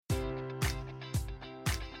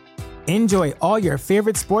Enjoy all your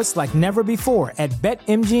favorite sports like never before at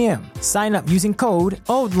BetMGM. Sign up using code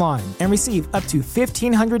OldLine and receive up to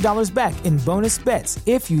 $1,500 back in bonus bets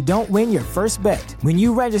if you don't win your first bet. When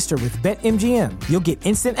you register with BetMGM, you'll get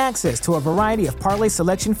instant access to a variety of parlay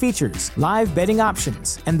selection features, live betting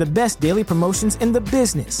options, and the best daily promotions in the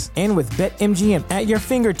business. And with BetMGM at your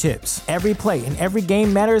fingertips, every play and every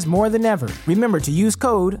game matters more than ever. Remember to use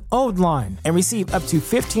code OldLine and receive up to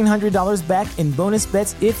 $1,500 back in bonus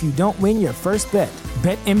bets if you don't win your first bet.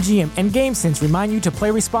 BetMGM and GameSense remind you to play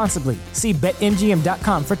responsibly. See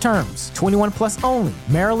BetMGM.com for terms. 21 plus only.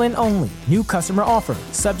 Maryland only. New customer offer.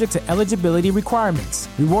 Subject to eligibility requirements.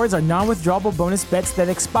 Rewards are non-withdrawable bonus bets that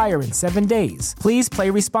expire in 7 days. Please play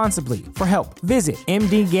responsibly. For help, visit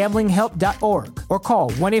mdgamblinghelp.org or call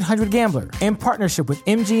 1-800-GAMBLER in partnership with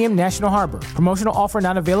MGM National Harbor. Promotional offer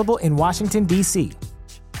not available in Washington, D.C.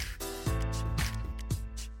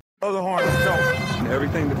 Oh, the horn, let's go.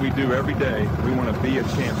 Everything that we do every day, we want to be a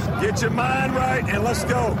champion. Get your mind right and let's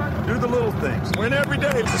go. Do the little things. Win every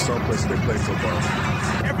day. The Soaplex, they play football.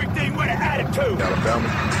 Everything with an attitude. Alabama.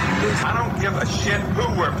 I don't give a shit who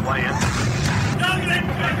we're playing. Young and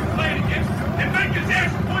everybody playing against and make his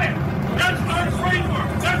ass quit. That's our framework.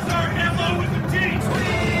 That's our MO with the team.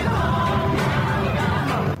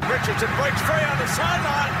 Richardson breaks free on the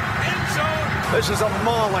sideline. End zone. This is a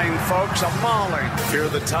mauling, folks, a mauling. Fear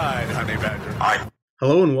the tide, Honey Badger.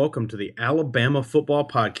 Hello and welcome to the Alabama Football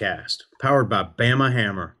Podcast, powered by Bama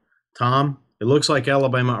Hammer. Tom, it looks like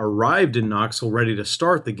Alabama arrived in Knoxville ready to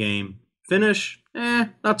start the game. Finish?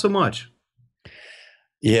 Not so much.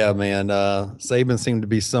 Yeah, man. Saban seemed to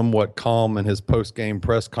be somewhat calm in his post-game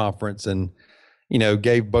press conference and,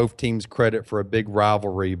 gave both teams credit for a big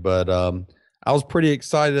rivalry. But I was pretty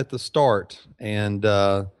excited at the start and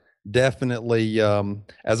definitely,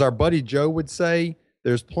 as our buddy Joe would say,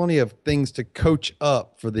 there's plenty of things to coach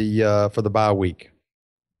up for the bye week.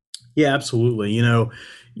 Yeah, absolutely.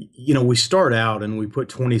 We start out and we put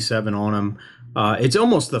 27 on them. It's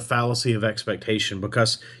almost the fallacy of expectation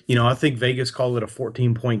because, I think Vegas called it a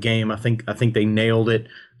 14-point game. I think they nailed it.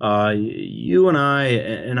 You and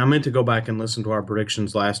I meant to go back and listen to our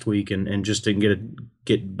predictions last week and just didn't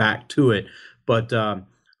get back to it. But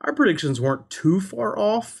our predictions weren't too far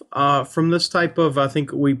off from this type of, I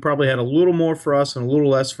think we probably had a little more for us and a little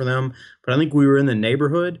less for them, but I think we were in the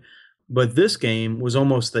neighborhood. But this game was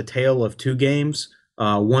almost the tale of two games,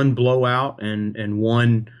 one blowout and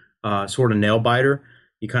one sort of nail biter.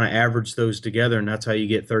 You kind of average those together, and that's how you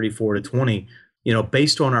get 34-20.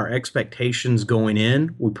 Based on our expectations going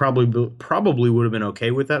in, we probably would have been okay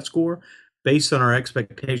with that score. Based on our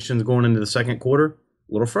expectations going into the second quarter,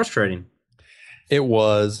 a little frustrating. It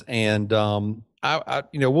was, and we'll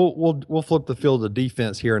flip the field of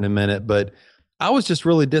defense here in a minute, but I was just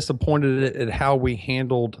really disappointed at how we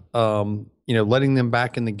handled, letting them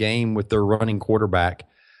back in the game with their running quarterback.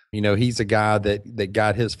 He's a guy that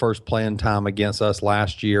got his first playing time against us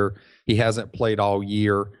last year. He hasn't played all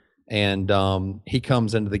year, and he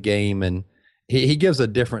comes into the game and he gives a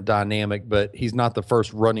different dynamic, but he's not the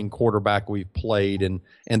first running quarterback we've played, and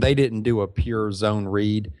they didn't do a pure zone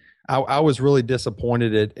read. I was really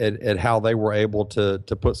disappointed at how they were able to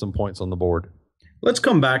put some points on the board. Let's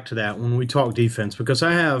come back to that when we talk defense, because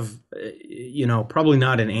I have, probably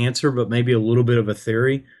not an answer, but maybe a little bit of a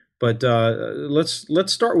theory. But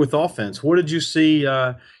let's start with offense. What did you see?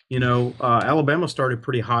 Alabama started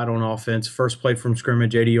pretty hot on offense. First play from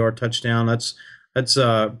scrimmage, 80-yard touchdown. That's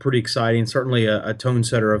pretty exciting. Certainly a tone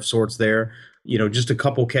setter of sorts there. Just a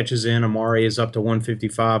couple catches in. Amari is up to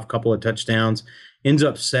 155, a couple of touchdowns. Ends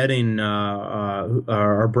up setting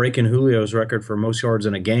or breaking Julio's record for most yards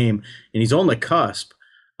in a game, and he's on the cusp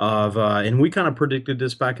of. And we kind of predicted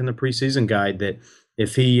this back in the preseason guide that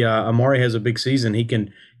if Amari has a big season, he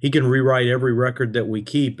can rewrite every record that we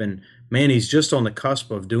keep. And man, he's just on the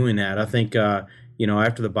cusp of doing that. I think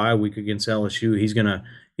after the bye week against LSU, he's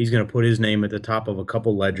gonna put his name at the top of a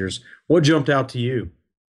couple ledgers. What jumped out to you?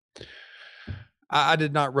 I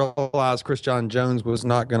did not realize Christian Jones was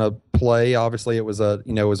not going to play. Obviously, it was a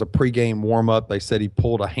pregame warm up. They said he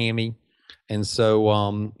pulled a hammy, and so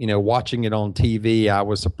watching it on TV, I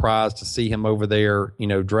was surprised to see him over there,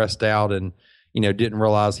 dressed out, and didn't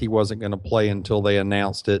realize he wasn't going to play until they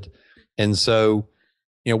announced it. And so,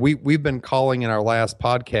 we've been calling in our last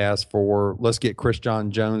podcast for let's get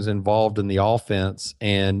Christian Jones involved in the offense,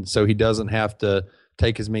 and so he doesn't have to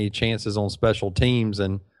take as many chances on special teams.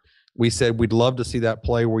 And we said we'd love to see that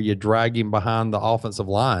play where you drag him behind the offensive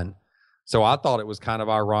line. So I thought it was kind of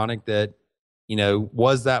ironic that,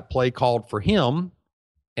 was that play called for him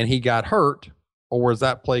and he got hurt, or was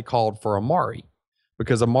that play called for Amari?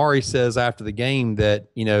 Because Amari says after the game that,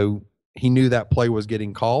 he knew that play was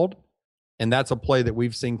getting called. And that's a play that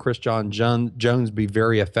we've seen Christian Jones be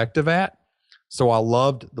very effective at. So I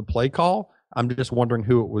loved the play call. I'm just wondering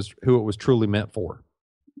who it was truly meant for.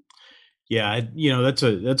 Yeah, that's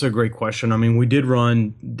a great question. I mean, we did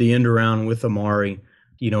run the end around with Amari.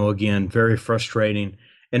 Again, very frustrating.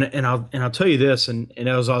 And I'll tell you this. And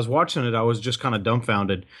as I was watching it, I was just kind of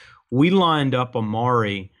dumbfounded. We lined up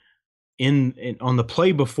Amari in on the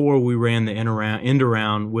play before we ran the end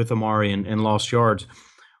around with Amari and lost yards.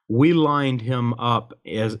 We lined him up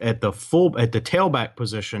at the tailback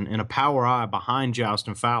position in a power I behind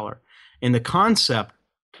Justin Fowler. And the concept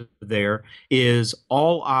there is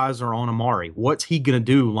all eyes are on Amari. What's he going to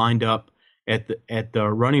do lined up at the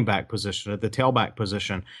running back position, at the tailback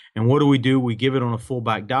position? And what do? We give it on a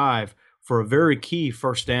fullback dive for a very key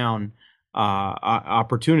first down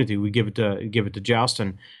opportunity. We give it to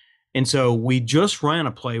Justin. And so we just ran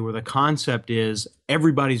a play where the concept is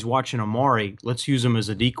everybody's watching Amari. Let's use him as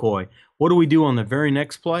a decoy. What do we do on the very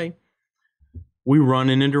next play? We run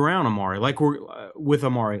an end around Amari, like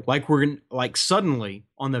suddenly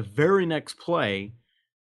on the very next play,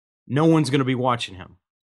 no one's going to be watching him.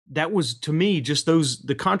 That was, to me, just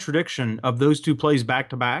the contradiction of those two plays back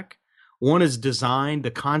to back. One is designed,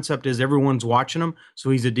 the concept is everyone's watching him,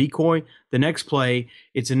 so he's a decoy. The next play,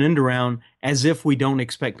 it's an end around as if we don't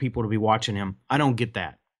expect people to be watching him. I don't get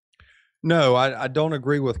that. No, I don't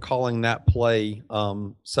agree with calling that play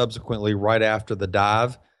subsequently right after the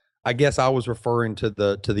dive. I guess I was referring to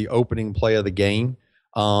the opening play of the game.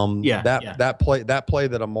 That play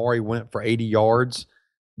that Amari went for 80 yards,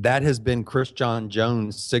 that has been Christian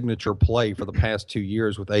Jones' signature play for the past 2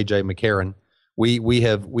 years with A.J. McCarron. We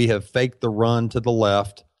have faked the run to the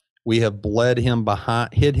left. We have hid him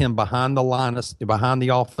behind the line, behind the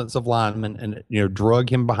offensive lineman, and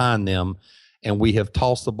drug him behind them, and we have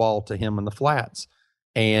tossed the ball to him in the flats.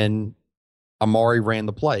 And Amari ran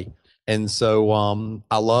the play, and so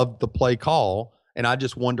I loved the play call, and I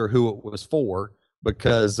just wonder who it was for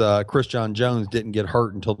because Christian Jones didn't get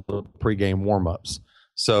hurt until the pregame warmups.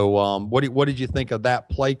 So what did you think of that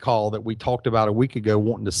play call that we talked about a week ago,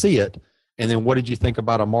 wanting to see it? And then what did you think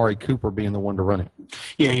about Amari Cooper being the one to run it?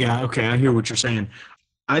 Yeah. Okay, I hear what you're saying.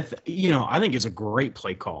 I think it's a great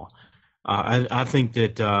play call. I think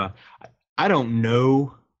that I don't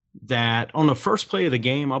know that on the first play of the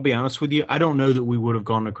game, I'll be honest with you, I don't know that we would have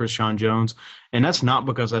gone to Christian Jones. And that's not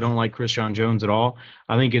because I don't like Christian Jones at all.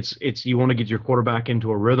 I think it's you want to get your quarterback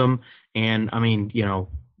into a rhythm. And I mean,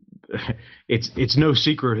 it's no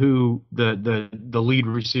secret who the lead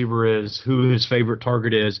receiver is, who his favorite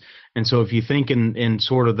target is. And so if you think in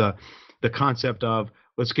sort of the concept of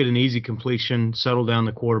let's get an easy completion, settle down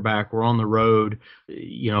the quarterback, we're on the road,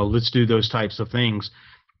 let's do those types of things.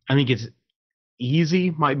 I think it's easy,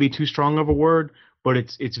 might be too strong of a word, but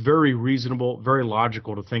it's very reasonable, very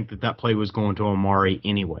logical to think that play was going to Amari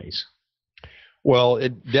anyways. Well,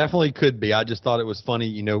 it definitely could be. I just thought it was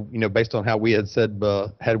funny, based on how we had said,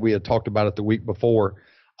 we had talked about it the week before.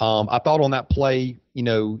 I thought on that play,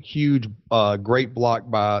 huge, great block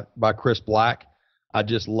by Chris Black. I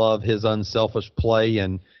just love his unselfish play,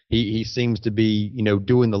 and he seems to be,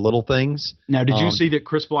 doing the little things. Now, did you see that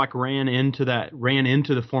Chris Black ran into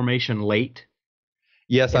the formation late?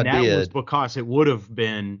 Yes, I did. That was because it would have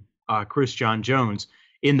been Christian Jones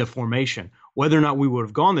in the formation. Whether or not we would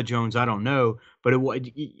have gone to Jones, I don't know. But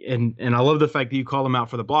and I love the fact that you call him out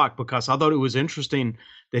for the block, because I thought it was interesting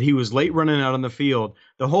that he was late running out on the field.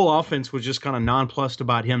 The whole offense was just kind of nonplussed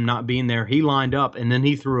about him not being there. He lined up, and then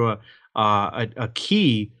he threw a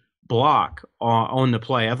key block on the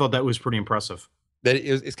play. I thought that was pretty impressive.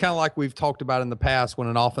 It's kind of like we've talked about in the past when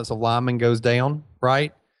an offensive lineman goes down,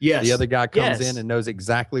 right? Yes. The other guy comes in and knows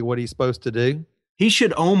exactly what he's supposed to do. He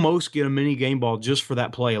should almost get a mini game ball just for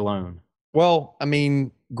that play alone. Well, I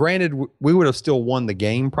mean, granted, we would have still won the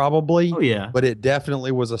game probably. Oh, yeah. But it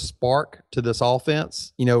definitely was a spark to this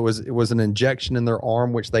offense. It was an injection in their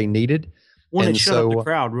arm, which they needed. One that shut up the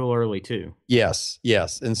crowd real early, too. Yes.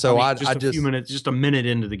 And so just a minute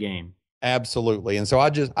into the game. Absolutely. And so I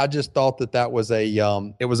just thought that was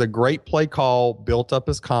it was a great play call, built up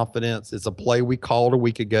his confidence. It's a play we called a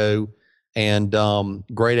week ago, and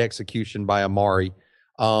great execution by Amari.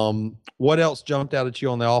 What else jumped out at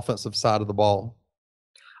you on the offensive side of the ball?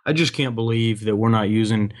 I just can't believe that we're not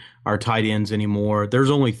using our tight ends anymore.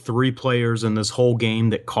 There's only 3 players in this whole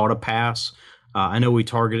game that caught a pass. I know we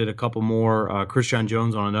targeted a couple more. Christian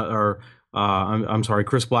Jones on another,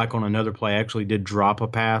 Chris Black on another play actually did drop a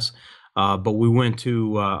pass. But we went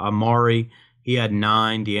to Amari. He had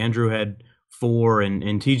 9. DeAndrew had 4, and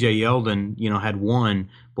TJ Yeldon, had 1.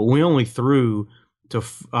 But we only threw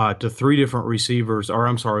to three different receivers, or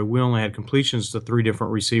I'm sorry, we only had completions to three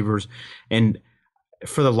different receivers. And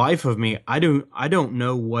for the life of me, I don't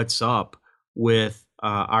know what's up with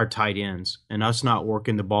our tight ends and us not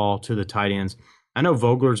working the ball to the tight ends. I know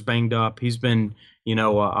Vogler's banged up. He's been,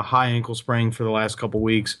 a high ankle sprain for the last couple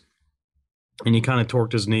weeks, and he kind of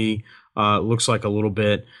torqued his knee. Looks like a little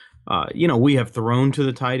bit. We have thrown to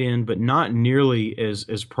the tight end, but not nearly as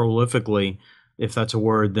prolifically, if that's a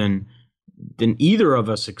word, than either of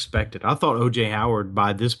us expected. I thought O.J. Howard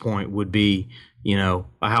by this point would be, a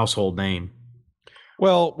household name.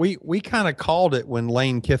 Well, we kind of called it when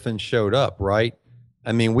Lane Kiffin showed up, right?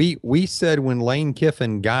 I mean, we said when Lane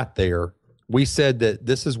Kiffin got there, we said that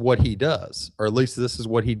this is what he does, or at least this is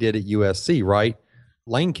what he did at USC, right?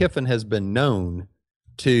 Lane Kiffin has been known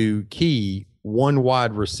to key one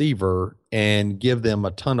wide receiver and give them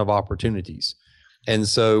a ton of opportunities. And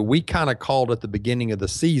so we kind of called at the beginning of the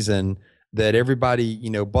season that everybody,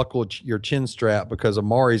 buckle your chin strap because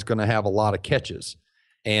Amari's going to have a lot of catches.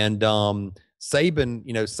 And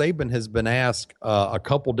Saban has been asked a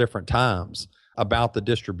couple different times about the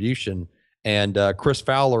distribution. And Chris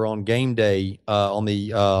Fowler on game day on the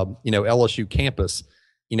LSU campus,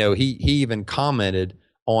 he even commented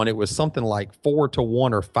on it was something like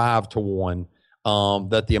 4-1 or 5-1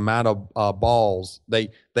 that the amount of balls they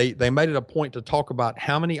made it a point to talk about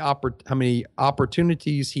how many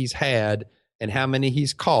opportunities he's had and how many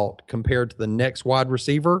he's caught compared to the next wide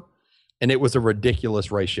receiver, and it was a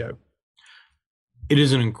ridiculous ratio. It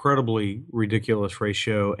is an incredibly ridiculous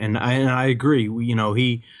ratio, and I agree.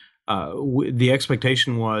 The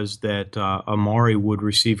expectation was that Amari would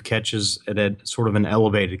receive catches at a sort of an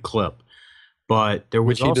elevated clip, but there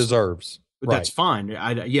was which he deserves. That's fine.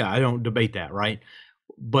 I don't debate that, right?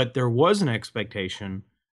 But there was an expectation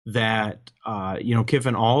that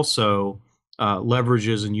Kiffin also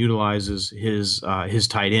leverages and utilizes his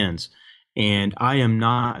tight ends, and I am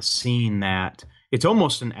not seeing that. It's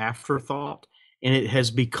almost an afterthought, and it has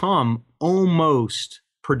become almost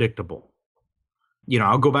predictable.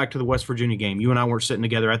 I'll go back to the West Virginia game. You and I weren't sitting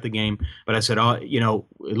together at the game, but I said, it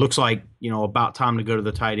looks like, about time to go to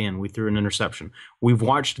the tight end. We threw an interception. We've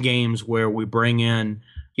watched games where we bring in,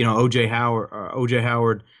 O.J.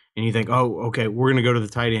 Howard, and you think, oh, okay, we're going to go to the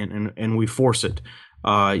tight end, and we force it.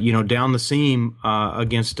 Down the seam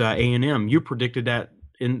against A&M, you predicted that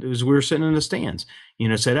as we were sitting in the stands.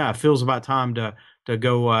 Said, it feels about time to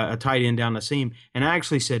go a tight end down the seam. And I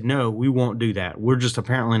actually said, no, we won't do that. We're just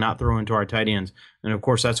apparently not throwing to our tight ends. And of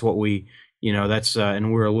course, that's what we,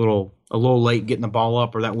 and we're a little late getting the ball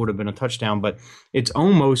up, or that would have been a touchdown. But it's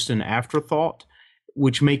almost an afterthought,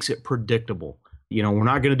 which makes it predictable. We're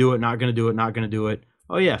not going to do it, not going to do it, not going to do it.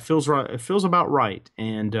 Oh yeah, it feels right. It feels about right.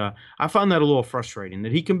 And I find that a little frustrating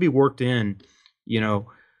that he can be worked in.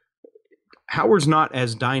 Howard's not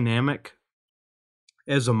as dynamic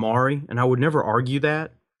as Amari, and I would never argue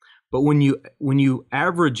that. But when you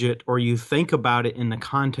average it or you think about it in the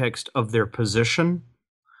context of their position,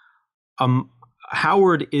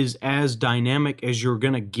 Howard is as dynamic as you're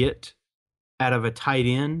going to get out of a tight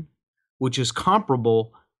end, which is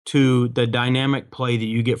comparable to the dynamic play that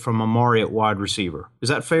you get from Amari at wide receiver. Is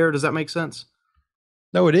that fair? Does that make sense?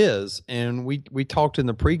 No, it is. And we talked in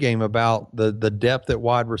the pregame about the depth at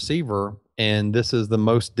wide receiver, and this is the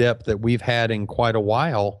most depth that we've had in quite a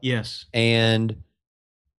while. Yes. And,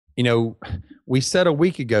 we said a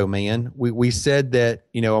week ago, man, we said that,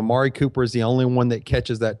 Amari Cooper is the only one that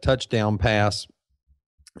catches that touchdown pass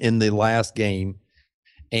in the last game.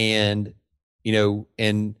 And,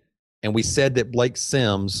 and we said that Blake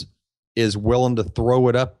Sims is willing to throw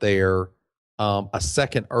it up there a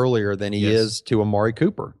second earlier than he is to Amari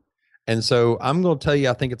Cooper. And so I'm going to tell you,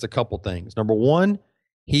 I think it's a couple things. Number one,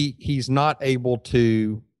 he's not able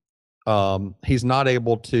to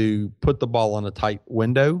put the ball on a tight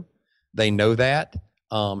window. They know that.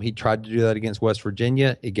 He tried to do that against West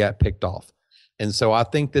Virginia. It got picked off. And so I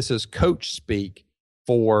think this is coach speak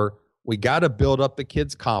for we got to build up the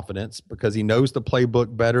kid's confidence because he knows the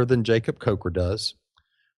playbook better than Jacob Coker does.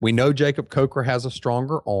 We know Jacob Coker has a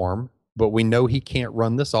stronger arm, but we know he can't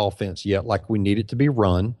run this offense yet like we need it to be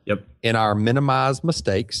run in our minimized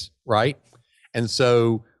mistakes, right? And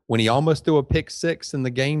so when he almost threw a pick six in the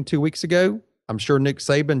game 2 weeks ago, I'm sure Nick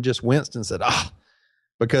Saban just winced and said,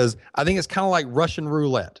 because I think it's kind of like Russian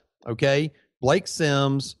roulette, okay? Blake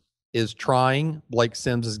Sims is trying. Blake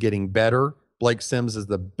Sims is getting better. Blake Sims is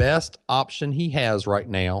the best option he has right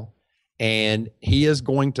now, and he is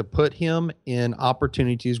going to put him in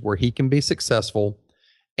opportunities where he can be successful,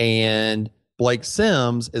 and Blake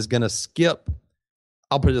Sims is going to skip.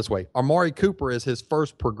 I'll put it this way. Amari Cooper is his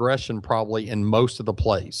first progression probably in most of the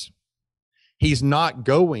plays. He's not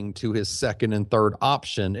going to his second and third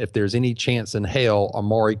option if there's any chance in hell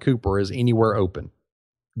Amari Cooper is anywhere open.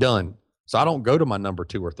 Done. So I don't go to my number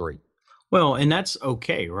 2 or 3. Well, and that's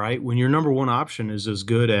okay, right? When your number one option is as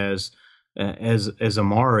good as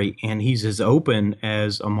Amari, and he's as open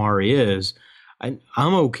as Amari is, I'm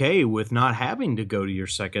okay with not having to go to your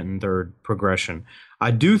second and third progression.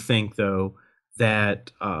 I do think, though,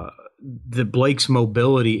 that Blake's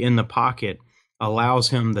mobility in the pocket allows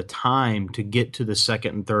him the time to get to the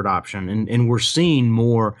second and third option, and we're seeing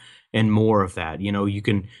more and more of that. You know, you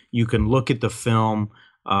can look at the film.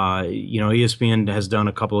 ESPN has done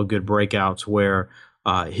a couple of good breakouts where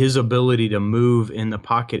his ability to move in the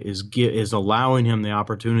pocket is allowing him the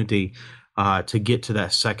opportunity to get to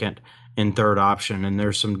that second and third option. And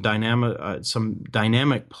there's some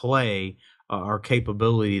dynamic play or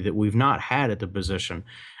capability that we've not had at the position.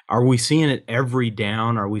 Are we seeing it every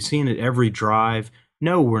down? Are we seeing it every drive?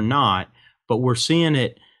 No, we're not. But we're seeing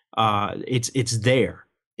it. It's there.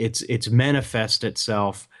 It's manifest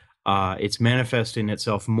itself. It's manifesting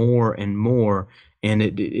itself more and more, and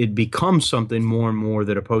it becomes something more and more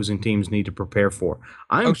that opposing teams need to prepare for.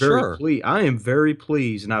 I am very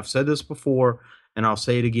pleased, and I've said this before, and I'll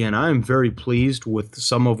say it again. I am very pleased with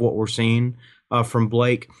some of what we're seeing from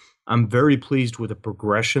Blake. I'm very pleased with the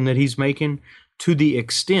progression that he's making, to the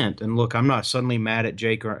extent, and look, I'm not suddenly mad at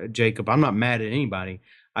Jacob. I'm not mad at anybody.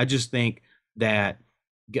 I just think that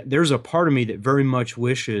there's a part of me that very much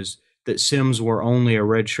wishes that Sims were only a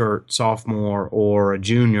redshirt sophomore or a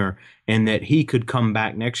junior, and that he could come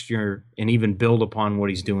back next year and even build upon what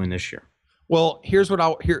he's doing this year. Well, here's what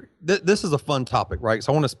this is a fun topic, right?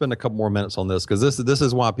 So I want to spend a couple more minutes on this, because this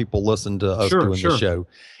is why people listen to us doing the show.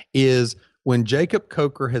 Is when Jacob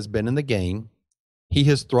Coker has been in the game, he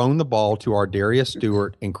has thrown the ball to our Darius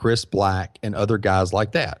Stewart and Chris Black and other guys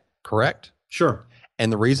like that, correct? Sure.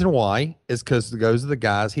 And the reason why is because those are the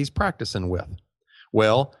guys he's practicing with.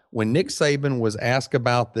 Well, when Nick Saban was asked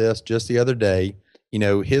about this just the other day, you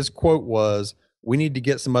know, his quote was, "We need to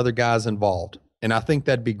get some other guys involved." And I think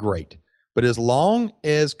that'd be great. But as long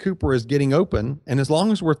as Cooper is getting open and as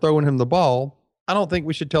long as we're throwing him the ball, I don't think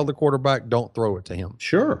we should tell the quarterback, don't throw it to him.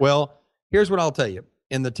 Sure. Well, here's what I'll tell you.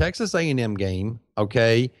 In the Texas A&M game,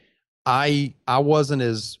 okay, I wasn't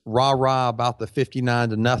as rah-rah about the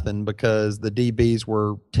 59-0 because the DBs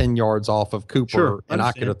were 10 yards off of Cooper, and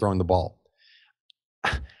I could have thrown the ball.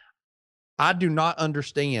 I do not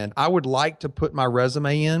understand. I would like to put my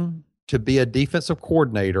resume in to be a defensive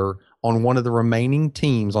coordinator on one of the remaining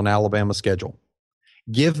teams on Alabama's schedule.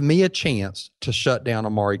 Give me a chance to shut down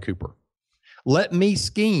Amari Cooper. Let me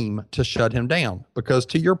scheme to shut him down, because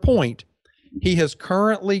to your point, he has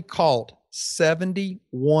currently caught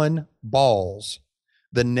 71 balls.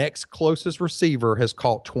 The next closest receiver has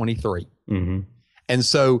caught 23. Mm-hmm. And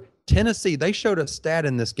so Tennessee, they showed a stat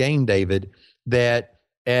in this game, David, that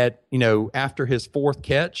after his fourth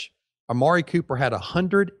catch, Amari Cooper had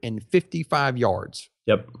 155 yards.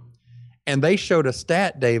 Yep. And they showed a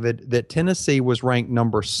stat, David, that Tennessee was ranked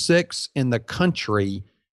number 6 in the country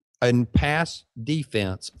in pass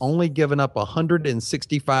defense, only giving up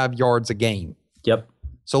 165 yards a game. Yep.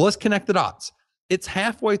 So let's connect the dots. It's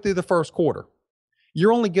halfway through the first quarter.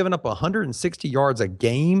 You're only giving up 160 yards a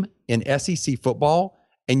game in SEC football,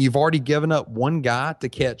 and you've already given up one guy to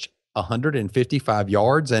catch 155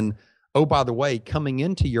 yards. And, oh, by the way, coming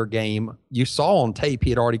into your game, you saw on tape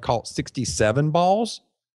he had already caught 67 balls,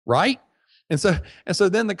 right? And so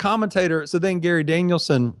then the commentator, Gary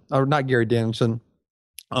Danielson, or not Gary Danielson,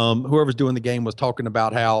 whoever's doing the game was talking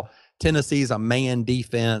about how Tennessee's a man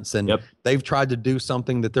defense, and they've tried to do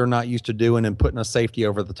something that they're not used to doing and putting a safety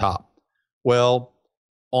over the top. Well,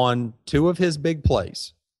 on 2 of his big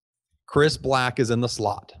plays, Chris Black is in the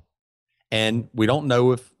slot. And we don't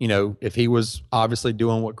know if he was obviously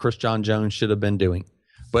doing what Christian Jones should have been doing.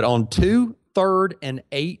 But on 2 third and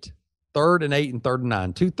 8 and third and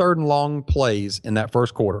 9, 2 third and long plays in that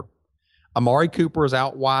first quarter, Amari Cooper is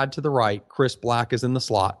out wide to the right. Chris Black is in the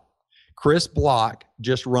slot. Chris Black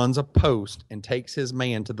just runs a post and takes his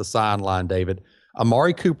man to the sideline, David.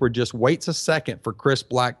 Amari Cooper just waits a second for Chris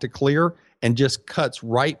Black to clear and just cuts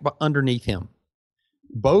right underneath him.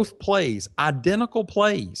 Both plays, identical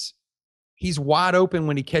plays. He's wide open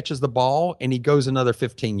when he catches the ball, and he goes another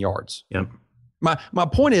 15 yards. Yep. My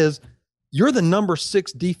point is, you're the number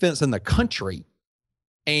 6 defense in the country,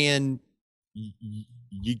 and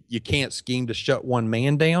you can't scheme to shut one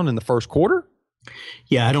man down in the first quarter?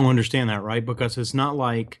 Yeah, I don't understand that, right? Because it's not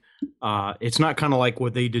like it's not kind of like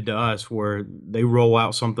what they did to us, where they roll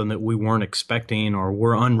out something that we weren't expecting, or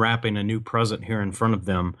we're unwrapping a new present here in front of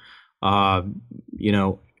them.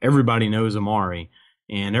 Everybody knows Amari,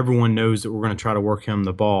 and everyone knows that we're going to try to work him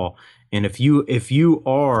the ball. And if you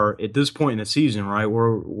are at this point in the season, right,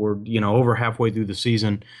 we're over halfway through the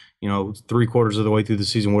season, 3/4 of the way through the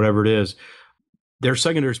season, whatever it is, their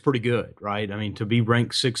secondary is pretty good, right? I mean, to be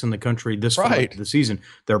ranked 6th in the country this far into the season,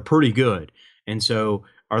 they're pretty good. And so,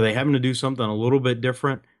 are they having to do something a little bit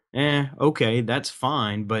different? Okay, that's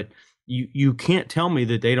fine, but you can't tell me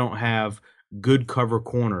that they don't have good cover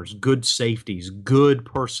corners, good safeties, good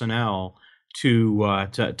personnel to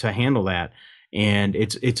handle that. And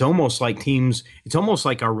it's almost like it's almost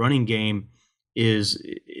like our running game is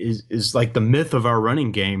like the myth of our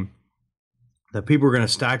running game, that people are going to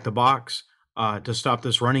stack the box to stop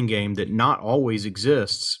this running game that not always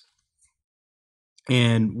exists.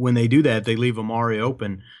 And when they do that, they leave Amari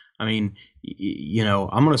open. I mean,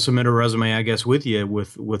 I'm going to submit a resume, I guess, with you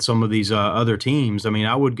with some of these other teams. I mean,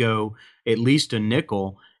 I would go at least a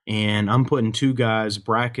nickel, and I'm putting 2 guys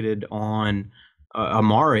bracketed on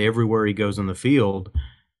Amari everywhere he goes on the field,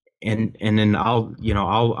 and then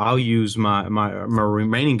I'll use my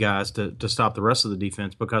remaining guys to stop the rest of the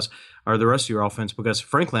defense or the rest of your offense, because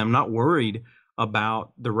frankly I'm not worried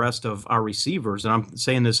about the rest of our receivers. And I'm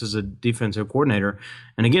saying this as a defensive coordinator,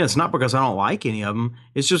 and again, it's not because I don't like any of them,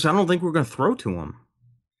 it's just I don't think we're going to throw to them.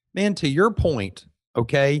 Man, to your point,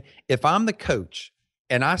 okay, if I'm the coach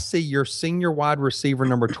and I see your senior wide receiver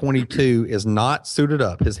number 22 is not suited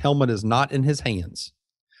up, his helmet is not in his hands,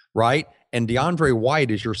 right? And DeAndre White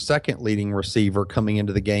is your second leading receiver coming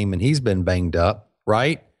into the game, and he's been banged up,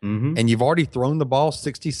 right? Mm-hmm. And you've already thrown the ball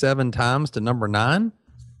 67 times to number 9.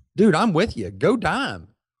 Dude, I'm with you. Go dime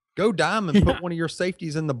and put one of your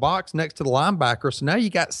safeties in the box next to the linebacker. So now you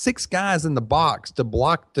got 6 guys in the box to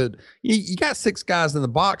block you got 6 guys in the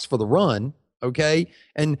box for the run. Okay.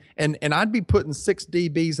 And I'd be putting 6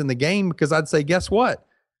 DBs in the game, because I'd say, guess what?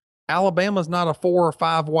 Alabama's not a 4 or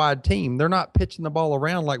 5 wide team. They're not pitching the ball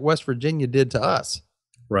around like West Virginia did to us.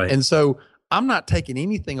 Right. And so I'm not taking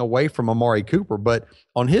anything away from Amari Cooper, but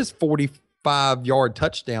on his 45-yard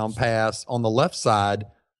touchdown pass on the left side,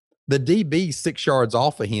 the DB 6 yards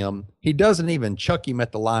off of him, he doesn't even chuck him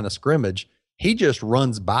at the line of scrimmage. He just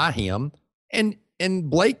runs by him, and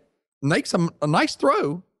Blake makes a nice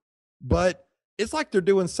throw, but it's like they're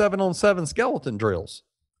doing 7-on-7 skeleton drills.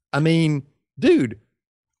 I mean, dude,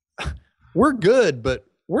 we're good, but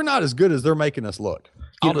we're not as good as they're making us look.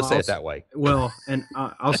 I'll just say it that way. Well, and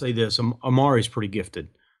I'll say this: Amari's pretty gifted.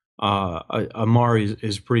 Amari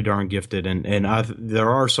is pretty darn gifted, and there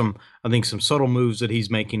are some subtle moves that he's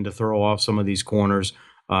making to throw off some of these corners.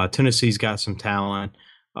 Tennessee's got some talent.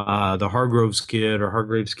 The Hargraves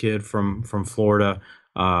kid from Florida,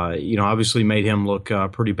 obviously made him look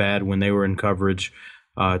pretty bad when they were in coverage.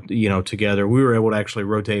 Together, we were able to actually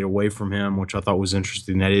rotate away from him, which I thought was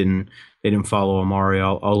interesting. They didn't follow Amari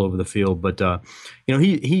all over the field, but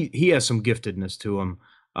he has some giftedness to him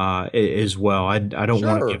as well. I don't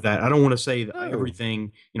want to give that. I don't want to say that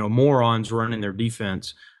everything, morons running their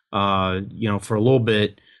defense, for a little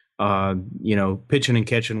bit, pitching and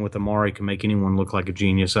catching with Amari can make anyone look like a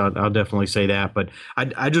genius. I'll definitely say that, but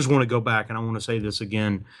I just want to go back, and I want to say this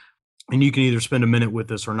again, and you can either spend a minute with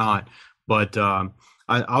this or not, but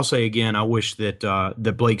I'll say again, I wish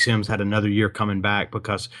that Blake Sims had another year coming back,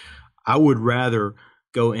 because I would rather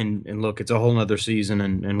go and look, it's a whole nother season,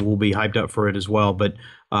 and we'll be hyped up for it as well. But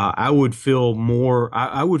I would feel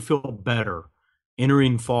better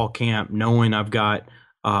entering fall camp knowing I've got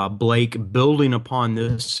Blake building upon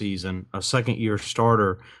this season, a second-year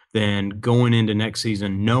starter, than going into next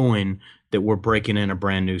season knowing that we're breaking in a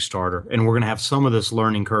brand new starter, and we're going to have some of this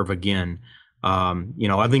learning curve again.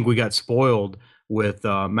 I think we got spoiled with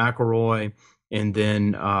McElroy and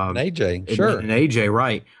then AJ, and AJ,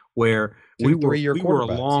 right? Where we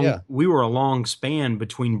were a long span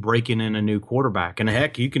between breaking in a new quarterback, and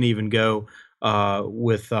heck, you can even go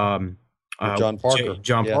with John Parker.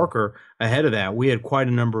 Parker ahead of that. We had quite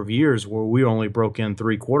a number of years where we only broke in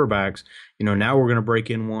 3 quarterbacks. Now we're going to break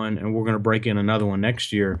in one, and we're going to break in another one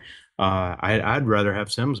next year. I'd rather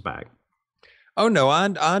have Sims back. Oh no, I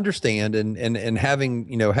understand, and having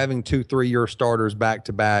 2 3-year starters back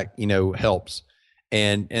to back, helps.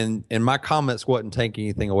 And my comments wasn't taking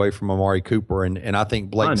anything away from Amari Cooper, and I think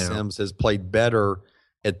Blake Sims has played better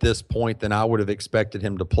at this point than I would have expected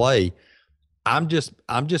him to play. I'm just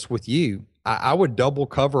with you. I would double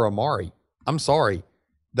cover Amari. I'm sorry.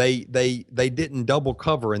 They didn't double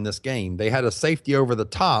cover in this game. They had a safety over the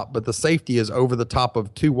top, but the safety is over the top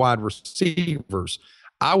of 2 wide receivers.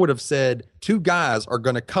 I would have said 2 guys are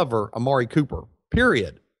going to cover Amari Cooper,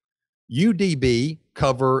 period. UDB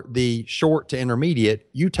cover the short to intermediate.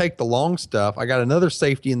 You take the long stuff. I got another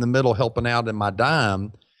safety in the middle helping out in my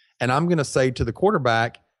dime, And I'm going to say to the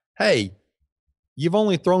quarterback, hey, you've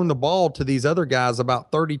only thrown the ball to these other guys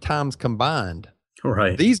about 30 times combined.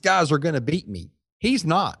 Right. These guys are going to beat me. He's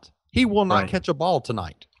not. He will not catch a ball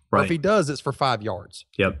tonight. Or if he does, it's for 5 yards.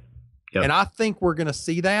 Yep. And I think we're going to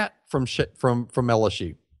see that from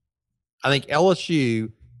LSU. I think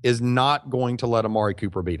LSU is not going to let Amari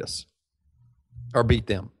Cooper beat us or beat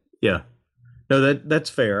them. Yeah. No, that's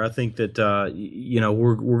fair. I think that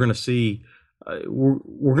we're going to see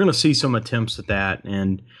we're going to see some attempts at that,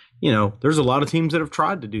 and there's a lot of teams that have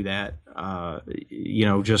tried to do that.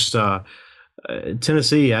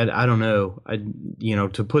 Tennessee, I don't know.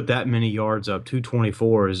 To put that many yards up,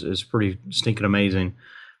 224 is pretty stinking amazing.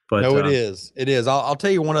 But no, it is. It is. I'll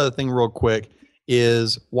tell you one other thing real quick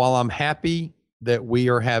is while I'm happy that we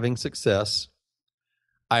are having success,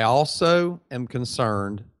 I also am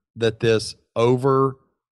concerned that this over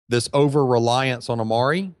reliance on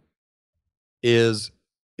Amari is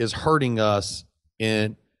hurting us.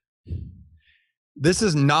 In this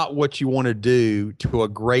is not what you want to do to a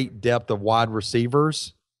great depth of wide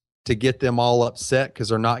receivers to get them all upset because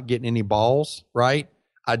they're not getting any balls, right?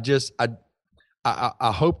 I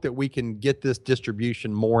hope that we can get this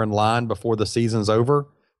distribution more in line before the season's over,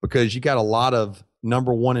 because you got a lot of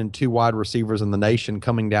number 1 and 2 wide receivers in the nation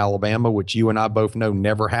coming to Alabama, which you and I both know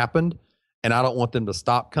never happened. And I don't want them to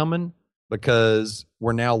stop coming because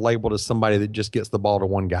we're now labeled as somebody that just gets the ball to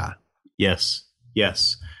one guy. Yes. Yeah,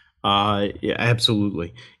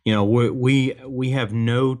 absolutely. We have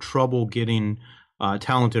no trouble getting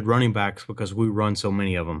talented running backs because we run so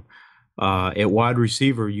many of them. At wide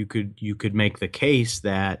receiver, you could make the case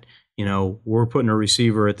that we're putting a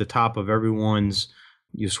receiver at the top of everyone's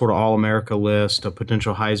sort of All-America list, a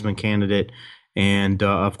potential Heisman candidate, and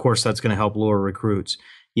of course that's going to help lure recruits.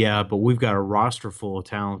 Yeah, but we've got a roster full of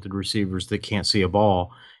talented receivers that can't see a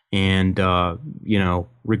ball, and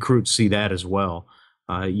recruits see that as well.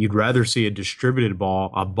 You'd rather see a distributed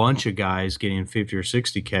ball, a bunch of guys getting 50 or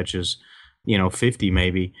 60 catches, 50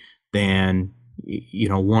 maybe, than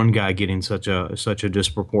one guy getting such a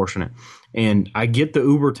disproportionate. And I get the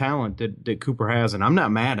uber talent that Cooper has, and I'm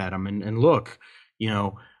not mad at him. And look,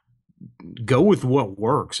 go with what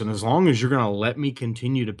works. And as long as you're going to let me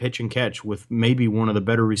continue to pitch and catch with maybe one of the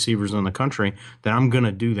better receivers in the country, then I'm going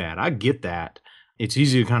to do that. I get that. It's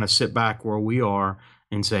easy to kind of sit back where we are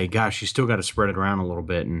and say, gosh, you still got to spread it around a little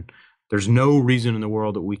bit. And there's no reason in the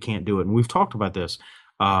world that we can't do it. And we've talked about this.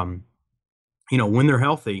 When they're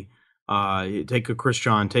healthy, take a Chris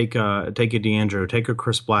John, take a DeAndre, take a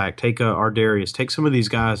Chris Black, take a Ardarius, take some of these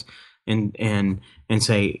guys and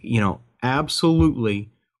say, absolutely,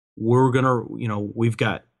 we're gonna, we've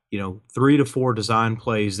got 3 to 4 design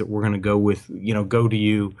plays that we're gonna go with, go to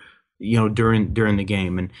you, during the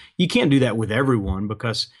game, and you can't do that with everyone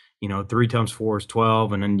because 3 times 4 is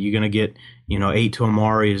 12, and then you're gonna get 8 to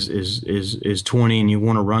Amari is 20, and you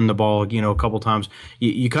want to run the ball a couple times.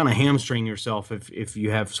 You kind of hamstring yourself if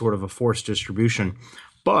you have sort of a forced distribution,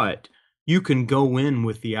 but you can go in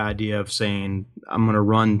with the idea of saying I'm going to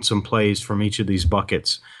run some plays from each of these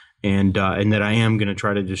buckets, and that I am going to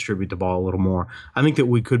try to distribute the ball a little more. I think that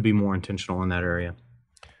we could be more intentional in that area.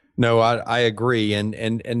 No, I agree,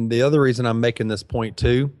 and the other reason I'm making this point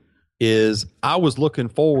too is I was looking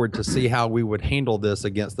forward to see how we would handle this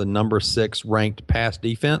against the number 6 ranked pass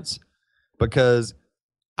defense, because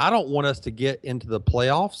I don't want us to get into the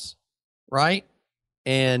playoffs, right?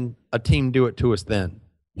 And a team do it to us then.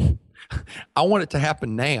 I want it to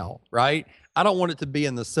happen now, right? I don't want it to be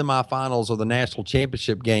in the semifinals or the national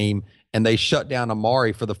championship game and they shut down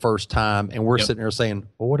Amari for the first time and we're sitting there saying,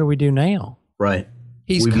 well, what do we do now? Right.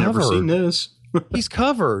 We've covered. Never seen this. He's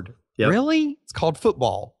covered. Yep. Really? It's called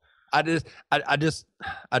football. I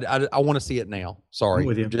want to see it now. Sorry. I'm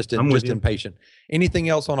with you. Just impatient. Anything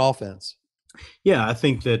else on offense? Yeah, I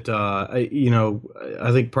think that,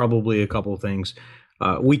 I think probably a couple of things.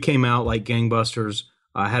 We came out like gangbusters,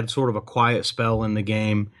 had sort of a quiet spell in the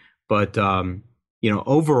game, but,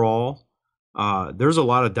 overall, there's a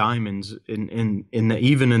lot of diamonds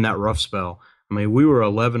even in that rough spell. I mean, we were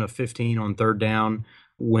 11 of 15 on third down.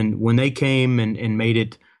 When they came and made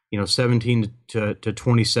it, 17 to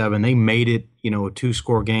 27, they made it, a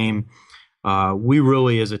 2-score game. We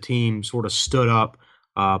really, as a team, sort of stood up,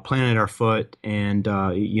 planted our foot, and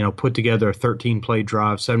put together a 13-play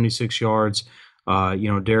drive, 76 yards.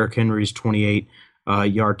 Derrick Henry's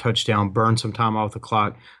 28-yard touchdown, burned some time off the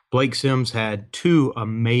clock. Blake Sims had 2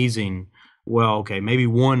 amazing. Well, okay, maybe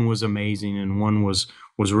one was amazing and one was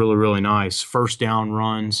really, really nice first down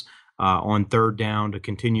runs on third down to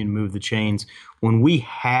continue to move the chains. When we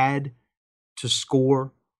had to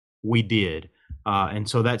score, we did. And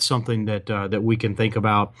so that's something that we can think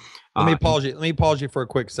about. Let me pause you for a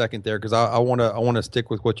quick second there, because I want to stick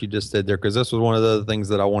with what you just said there, because this was one of the things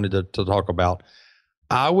that I wanted to talk about.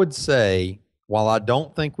 I would say, while I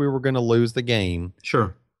don't think we were going to lose the game,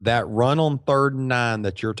 sure, that run on 3rd and 9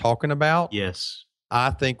 that you're talking about, yes, I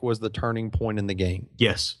think was the turning point in the game.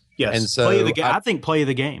 Yes. And so I think play of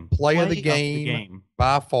the game. Play of the game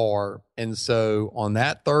by far. And so on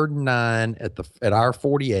that 3rd and 9 at our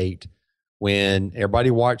 48, when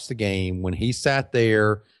everybody watched the game, when he sat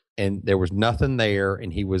there and there was nothing there,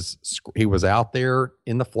 and he was out there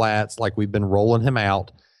in the flats like we've been rolling him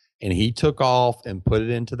out, and he took off and put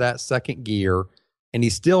it into that second gear, and he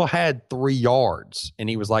still had 3 yards, and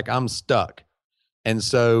he was like, I'm stuck. And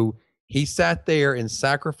so he sat there and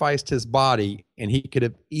sacrificed his body, and he could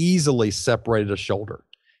have easily separated a shoulder.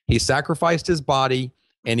 He sacrificed his body,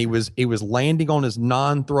 and he was landing on his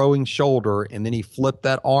non-throwing shoulder, and then he flipped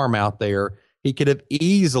that arm out there. He could have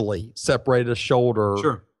easily separated a shoulder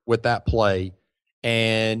Sure. with that play.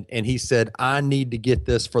 And he said, I need to get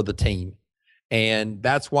this for the team. And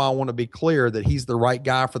that's why I want to be clear that he's the right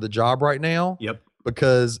guy for the job right now. Yep.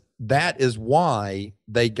 Because that is why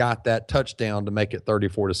they got that touchdown to make it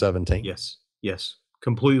 34-17. Yes.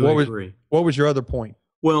 Completely agree. What was your other point?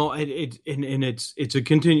 Well, it's a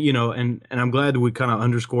continue, and I'm glad that we kind of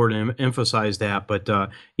underscored and emphasized that. But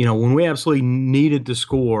when we absolutely needed to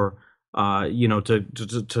score,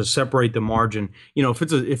 to separate the margin, if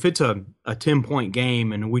it's a 10-point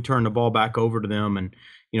game and we turn the ball back over to them and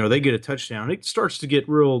they get a touchdown, it starts to get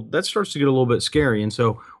a little bit scary. And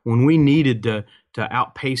so when we needed to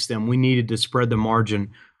outpace them, we needed to spread the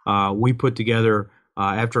margin. We put together.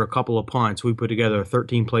 After a couple of punts, we put together a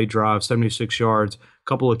 13-play drive, 76 yards, a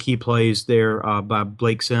couple of key plays there by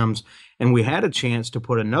Blake Sims, and we had a chance to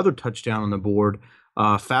put another touchdown on the board.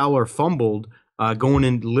 Fowler fumbled going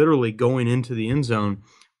into the end zone,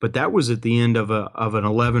 but that was at the end of an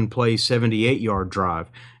 11-play, 78-yard drive.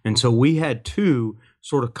 And so we had 2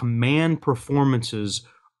 sort of command performances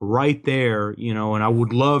right there, and I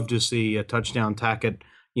would love to see a touchdown tacket,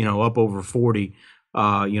 up over 40.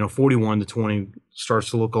 41-20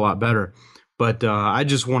 starts to look a lot better. But I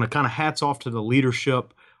just want to kind of hats off to the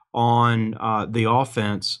leadership on the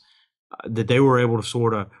offense that they were able to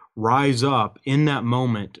sort of rise up in that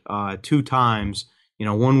moment 2 times.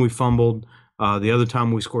 One we fumbled, the other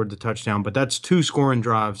time we scored the touchdown. But that's 2 scoring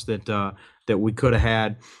drives that we could have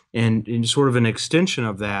had. And in sort of an extension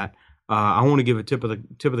of that, I want to give a tip of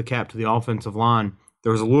the cap to the offensive line.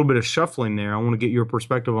 There was a little bit of shuffling there. I want to get your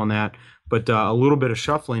perspective on that. But a little bit of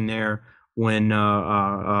shuffling there when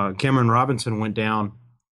Cameron Robinson went down.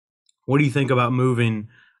 What do you think about moving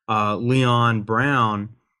Leon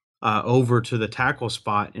Brown over to the tackle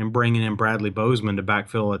spot and bringing in Bradley Bozeman to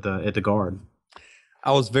backfill at the guard?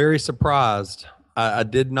 I was very surprised. I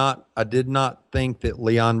did not think that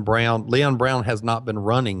Leon Brown has not been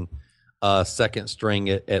running second string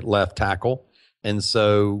at left tackle, and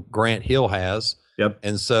so Grant Hill has. Yep.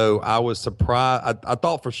 And so I was surprised. I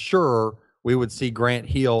thought for sure we would see Grant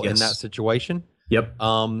Hill in that situation. Yep.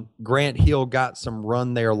 Grant Hill got some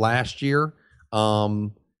run there last year.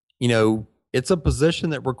 It's a position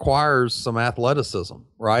that requires some athleticism,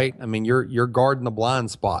 right? I mean, you're guarding the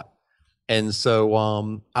blind spot. And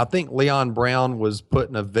so I think Leon Brown was put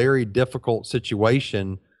in a very difficult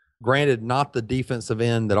situation. Granted, not the defensive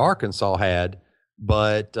end that Arkansas had,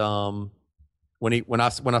 but when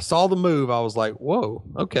I saw the move, I was like, "Whoa,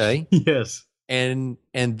 okay." Yes. And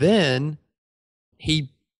then he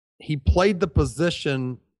played the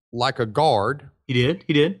position like a guard. He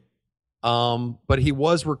did. But he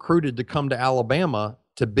was recruited to come to Alabama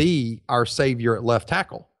to be our savior at left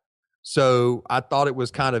tackle. So I thought it was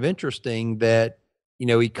kind of interesting that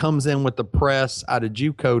he comes in with the press out of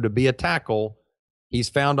JUCO to be a tackle. He's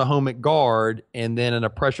found a home at guard, and then in a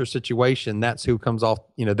pressure situation, that's who comes off.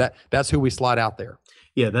 That's who we slide out there.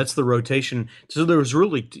 Yeah, that's the rotation. So there was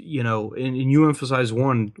really, and you emphasized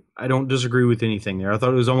one. I don't disagree with anything there. I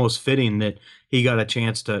thought it was almost fitting that he got a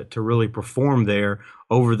chance to really perform there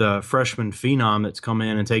over the freshman phenom that's come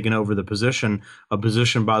in and taken over the position. A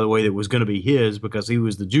position, by the way, that was going to be his because he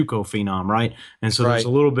was the JUCO phenom, right? And so there's a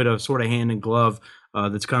little bit of sort of hand in glove.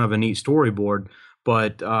 That's kind of a neat storyboard.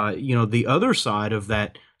 But the other side of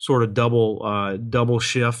that sort of double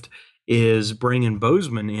shift is bringing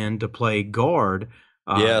Bozeman in to play guard.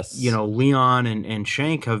 Yes. Leon and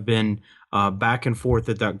Shank have been back and forth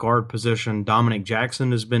at that guard position. Dominic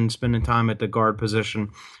Jackson has been spending time at the guard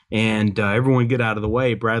position, and everyone get out of the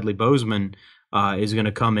way. Bradley Bozeman is going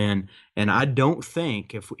to come in, and I don't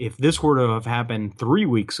think if this were to have happened 3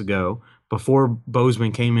 weeks ago, before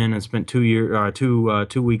Bozeman came in and spent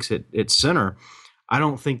 2 weeks at center, I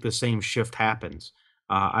don't think the same shift happens.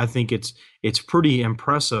 I think it's pretty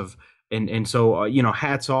impressive, and so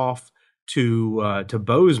hats off to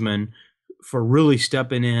Bozeman for really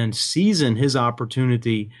stepping in, seizing his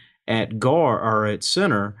opportunity at guard or at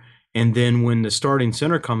center, and then when the starting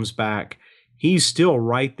center comes back, he's still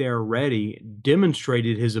right there, ready.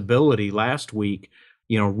 Demonstrated his ability last week,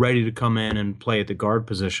 ready to come in and play at the guard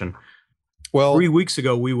position. Well, 3 weeks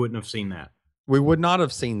ago, we wouldn't have seen that. We would not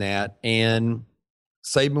have seen that. And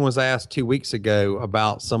Saban was asked 2 weeks ago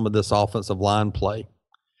about some of this offensive line play.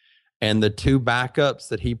 And the two backups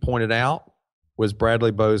that he pointed out was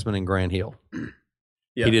Bradley Bozeman and Grant Hill.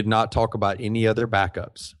 Yeah. He did not talk about any other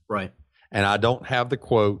backups. Right. And I don't have the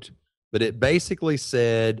quote, but it basically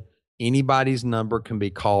said anybody's number can be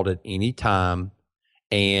called at any time.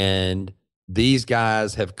 And these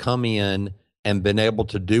guys have come in and been able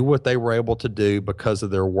to do what they were able to do because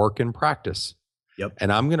of their work and practice. Yep.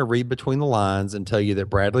 And I'm going to read between the lines and tell you that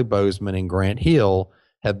Bradley Bozeman and Grant Hill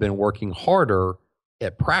have been working harder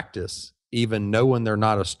at practice, even knowing they're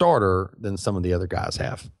not a starter, than some of the other guys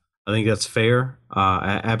have. I think that's fair.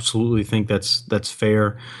 I absolutely think that's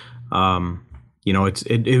fair.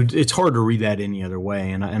 It's hard to read that any other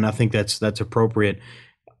way, and I think that's appropriate.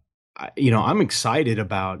 I'm excited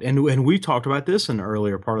about, and we talked about this in the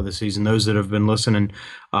earlier part of the season. Those that have been listening,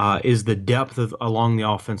 is the depth along the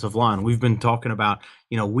offensive line. We've been talking about,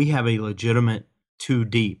 we have a legitimate 2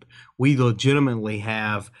 deep. We legitimately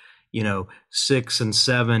have, 6 and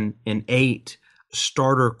 7 and 8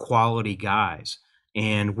 starter quality guys.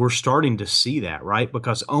 And we're starting to see that, right?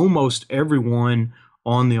 Because almost everyone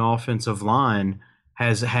on the offensive line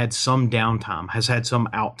has had some downtime, has had some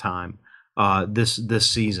out time this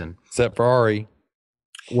season. Except for Ari.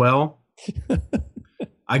 Well,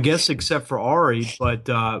 I guess except for Ari, but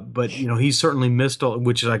he certainly missed,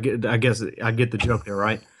 which is I guess I get the joke there,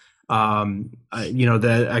 right? That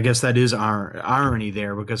I guess that is irony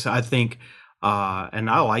there, because I think. And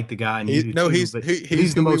I like the guy. And he's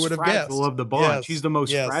the most fragile of the bunch. Yes, he's the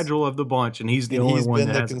most fragile of the bunch, and he's the only one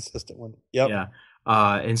that has the consistent one. Yep. Yeah.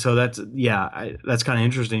 And so that's kind of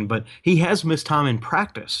interesting. But he has missed time in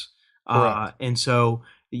practice. And so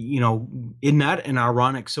isn't that an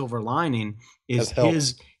ironic silver lining? Is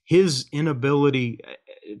his inability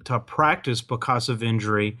to practice because of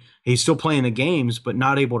injury? He's still playing the games, but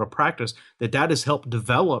not able to practice. That has helped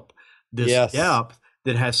develop this depth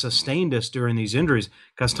that has sustained us during these injuries.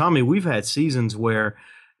 Because, Tommy, we've had seasons where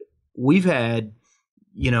we've had,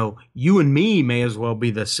 you and me may as well be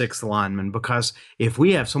the 6th lineman, because if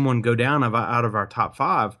we have someone go down out of our top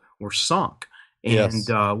 5, we're sunk. And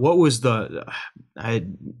what was the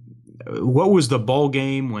ball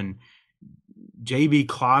game when J.B.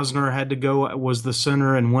 Klausner had to go, was the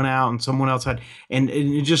center, and went out, and someone else had, and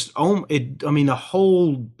it just, the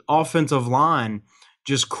whole offensive line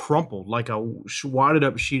just crumpled like a wadded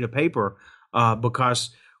up sheet of paper, because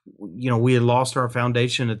we had lost our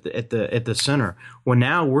foundation at the center. Well,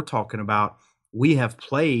 now we're talking about, we have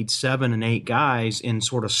played 7 and 8 guys in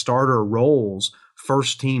sort of starter roles,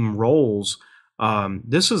 first team roles.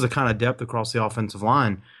 This is the kind of depth across the offensive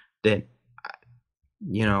line that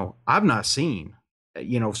I've not seen.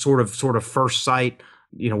 Sort of first sight.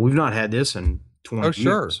 We've not had this in 20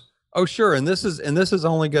 years. Oh, sure. And this is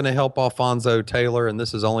only going to help Alphonso Taylor, and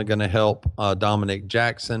this is only going to help Dominic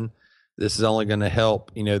Jackson. This is only going to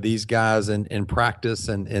help, these guys in practice,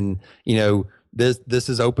 and this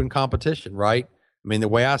is open competition, right? I mean, the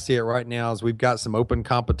way I see it right now is we've got some open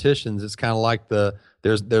competitions. It's kind of like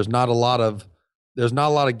there's not a lot of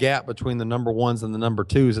gap between the number 1s and the number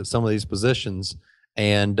 2s at some of these positions.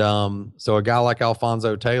 And so a guy like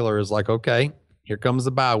Alphonso Taylor is like, okay, here comes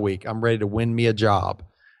the bye week. I'm ready to win me a job.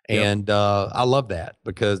 And I love that,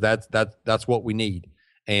 because that's what we need.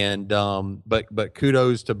 And but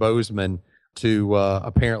kudos to Bozeman to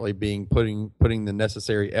apparently putting the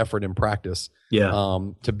necessary effort in practice.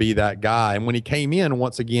 To be that guy. And when he came in,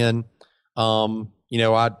 once again,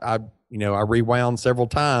 I rewound several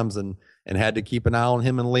times and had to keep an eye on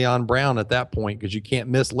him and Leon Brown at that point, because you can't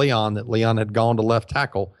miss Leon. That Leon had gone to left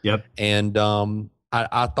tackle. Yep. And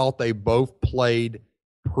I thought they both played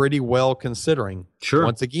pretty well, considering. Sure.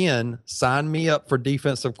 Once again, sign me up for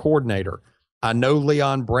defensive coordinator. I know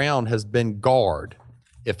Leon Brown has been guard.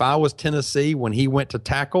 If I was Tennessee when he went to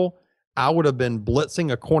tackle, I would have been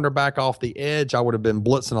blitzing a cornerback off the edge. I would have been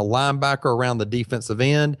blitzing a linebacker around the defensive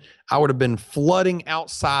end. I would have been flooding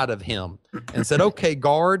outside of him and said, okay,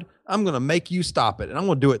 guard, I'm going to make you stop it. And I'm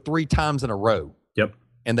going to do it 3 times in a row. Yep.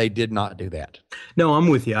 And they did not do that. No, I'm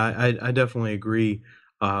with you. I definitely agree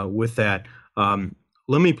with that.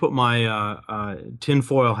 Let me put my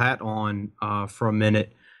tinfoil hat on for a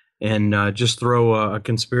minute and just throw a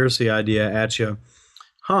conspiracy idea at you.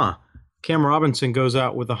 Cam Robinson goes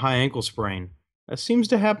out with a high ankle sprain. That seems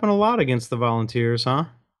to happen a lot against the Volunteers, huh?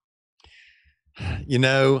 You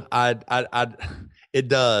know, it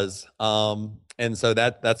does. And so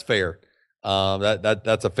that's fair.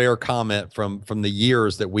 That's a fair comment from the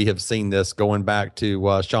years that we have seen this, going back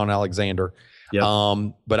to Sean Alexander. Yep.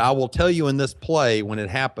 But I will tell you, in this play, when it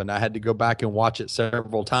happened, I had to go back and watch it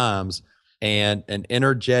several times, and an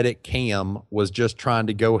energetic Cam was just trying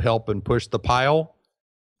to go help and push the pile.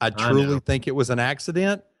 I truly think it was an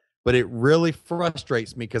accident, but it really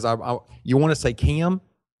frustrates me because you want to say, Cam,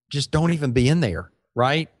 just don't even be in there,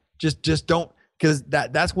 right? Just don't, because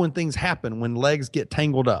that's when things happen, when legs get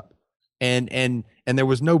tangled up, and there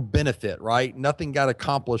was no benefit, right? Nothing got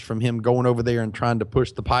accomplished from him going over there and trying to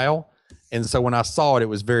push the pile. And so when I saw it, it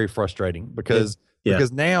was very frustrating because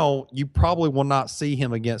now you probably will not see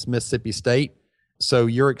him against Mississippi State. So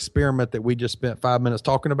your experiment that we just spent 5 minutes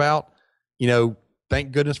talking about,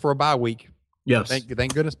 thank goodness for a bye week. Yes.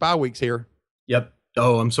 Thank goodness bye week's here. Yep.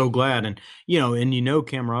 Oh, I'm so glad. And,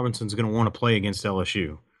 Cam Robinson's going to want to play against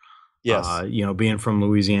LSU. Yes. Being from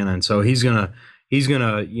Louisiana. And so he's going to,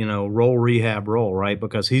 roll rehab roll, right?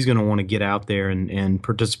 Because he's going to want to get out there and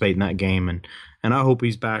participate in that game. And I hope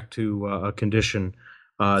he's back to a condition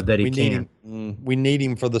that he can. We need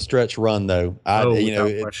him for the stretch run, though.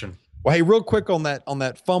 Without question. Well, hey, real quick on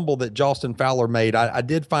that fumble that Jalston Fowler made, I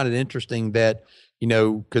did find it interesting that,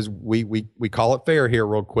 because we call it fair here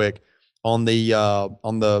real quick. On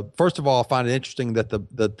the first of all, I find it interesting that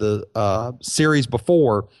the series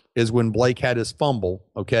before is when Blake had his fumble,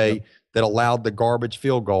 that allowed the garbage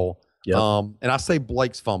field goal. Yep. And I say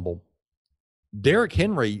Blake's fumble. Derrick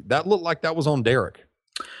Henry, that looked like that was on Derrick.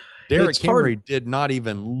 Derrick Henry did not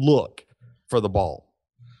even look for the ball.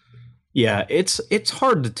 Yeah, it's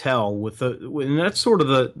hard to tell and that's sort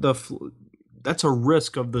of that's a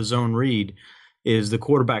risk of the zone read, is the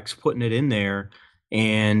quarterback's putting it in there,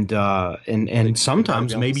 and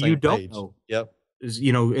sometimes maybe you don't know. Yep.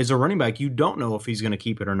 As a running back, you don't know if he's going to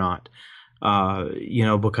keep it or not.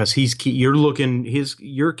 Because he's key. You're looking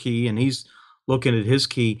your key, and he's looking at his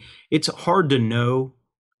key. It's hard to know.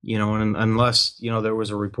 Unless there was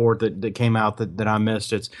a report that came out that I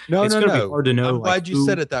missed. It's going to be hard to know. I'm glad you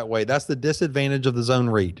said it that way. That's the disadvantage of the zone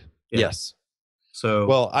read. Yeah. Yes. So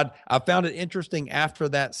well, I found it interesting after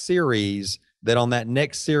that series that on that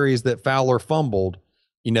next series that Fowler fumbled,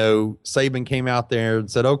 Saban came out there and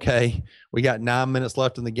said, "Okay, we got 9 minutes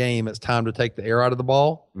left in the game. It's time to take the air out of the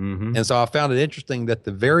ball." Mm-hmm. And so I found it interesting that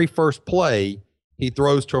the very first play he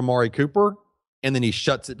throws to Amari Cooper, and then he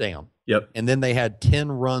shuts it down. Yep. And then they had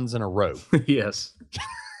 10 runs in a row. Yes.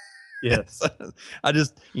 Yes. I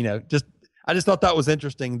just thought that was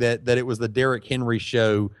interesting that it was the Derrick Henry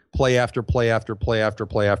show, play after play after play after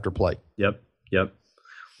play after play. Yep.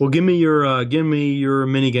 Well, give me your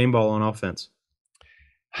mini game ball on offense.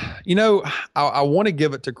 I want to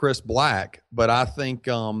give it to Chris Black, but I think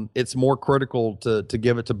it's more critical to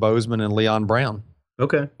give it to Bozeman and Leon Brown.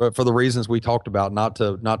 Okay. But for the reasons we talked about, not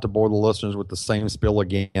to bore the listeners with the same spiel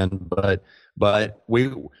again, but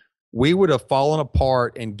we would have fallen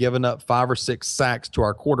apart and given up 5 or 6 sacks to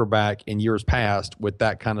our quarterback in years past with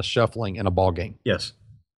that kind of shuffling in a ball game. Yes.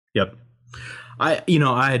 Yep. I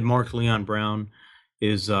had marked Leon Brown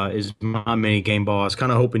is my mini game ball. I was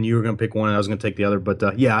kind of hoping you were going to pick one and I was going to take the other, but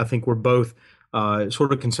I think we're both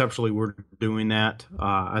sort of conceptually we're doing that.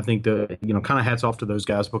 I think kind of hats off to those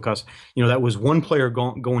guys because, that was one player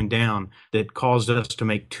going down that caused us to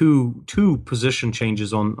make two position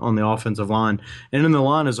changes on the offensive line. And then the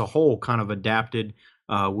line as a whole kind of adapted.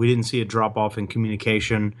 We didn't see a drop off in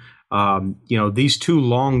communication. These 2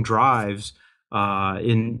 long drives late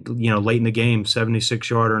in the game,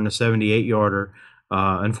 76-yarder and a 78-yarder.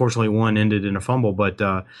 Unfortunately, one ended in a fumble, but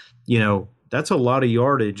that's a lot of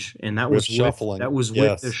yardage, and that was shuffling. With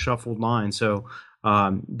the shuffled line. So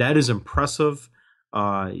that is impressive.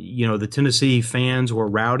 The Tennessee fans were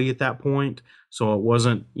rowdy at that point, so it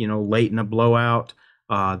wasn't late in a blowout.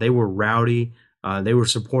 They were rowdy. They were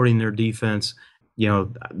supporting their defense.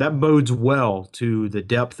 That bodes well to the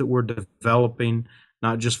depth that we're developing,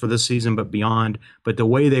 not just for this season but beyond. But the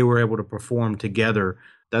way they were able to perform together,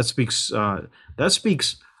 that speaks.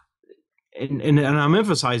 And I'm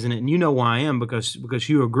emphasizing it, and why I am because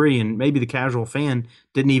you agree, and maybe the casual fan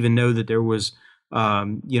didn't even know that there was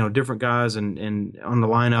different guys and on the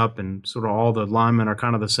lineup, and sort of all the linemen are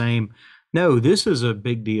kind of the same. No, this is a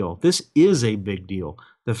big deal. This is a big deal.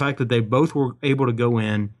 The fact that they both were able to go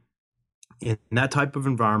in that type of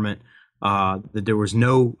environment, that there was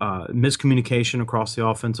no miscommunication across the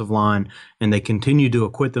offensive line, and they continued to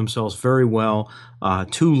acquit themselves very well.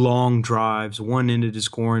 2 long drives, one ended in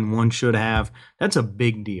scoring, one should have. That's a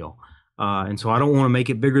big deal. And so I don't want to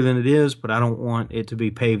make it bigger than it is, but I don't want it to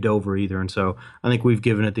be paved over either. And so I think we've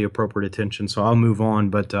given it the appropriate attention. So I'll move on,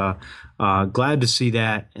 but glad to see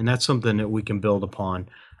that, and that's something that we can build upon.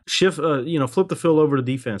 Flip the field over to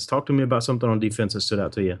defense. Talk to me about something on defense that stood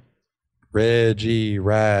out to you. Reggie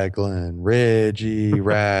Ragland.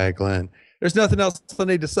 There's nothing else I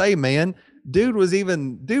need to say, man. Dude was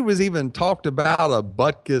even talked about a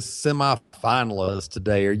Butkus semifinalist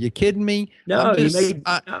today. Are you kidding me?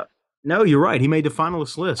 No, you're right. He made the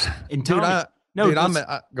finalist list. And go ahead.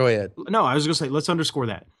 No, I was going to say, let's underscore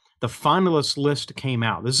that. The finalist list came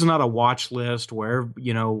out. This is not a watch list where,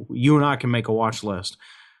 you and I can make a watch list.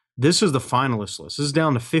 This is the finalist list. This is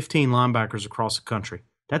down to 15 linebackers across the country.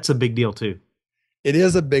 That's a big deal too. It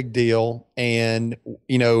is a big deal. And,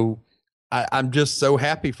 I'm just so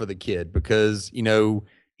happy for the kid because,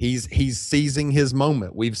 he's seizing his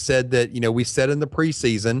moment. We've said that, we said in the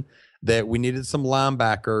preseason that we needed some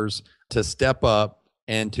linebackers to step up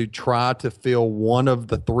and to try to fill one of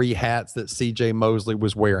the 3 hats that CJ Mosley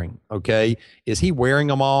was wearing. Okay. Is he wearing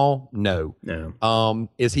them all? No.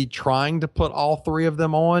 Is he trying to put all 3 of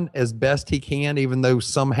them on as best he can, even though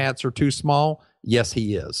some hats are too small? Yes,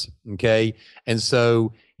 he is. Okay. And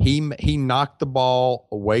so he knocked the ball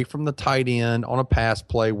away from the tight end on a pass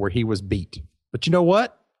play where he was beat. But you know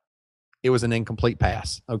what? It was an incomplete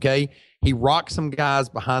pass. Okay. He rocked some guys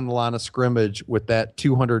behind the line of scrimmage with that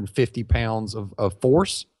 250 pounds of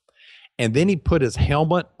force. And then he put his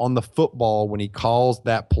helmet on the football when he calls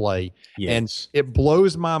that play. Yes. And it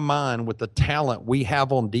blows my mind with the talent we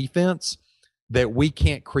have on defense that we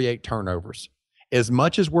can't create turnovers. As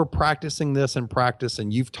much as we're practicing this in practice,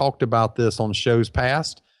 and you've talked about this on shows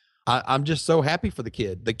past, I'm just so happy for the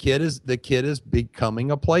kid. The kid is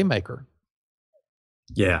becoming a playmaker.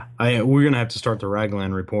 Yeah, we're going to have to start the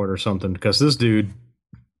Ragland report or something because this dude,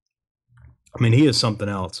 he is something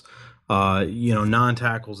else. 9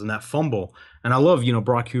 tackles and that fumble. And I love,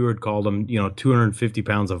 Brock Huard called him, 250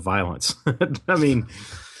 pounds of violence.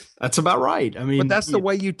 That's about right. But that's the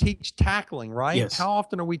way you teach tackling, right? Yes. How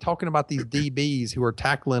often are we talking about these DBs who are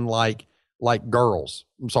tackling like girls?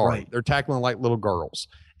 I'm sorry. Right. They're tackling like little girls.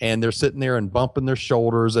 And they're sitting there and bumping their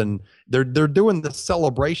shoulders, and they're doing the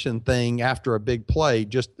celebration thing after a big play,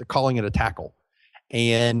 just calling it a tackle.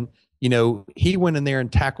 And, he went in there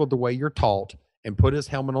and tackled the way you're taught and put his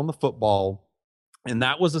helmet on the football. And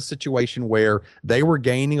that was a situation where they were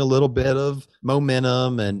gaining a little bit of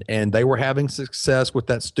momentum and they were having success with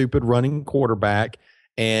that stupid running quarterback.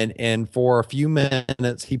 And for a few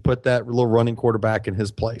minutes, he put that little running quarterback in his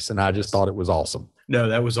place. And I just thought it was awesome. No,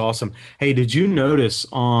 that was awesome. Hey, did you notice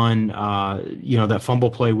on, that fumble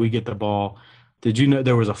play, we get the ball? Did you know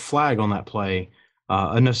there was a flag on that play,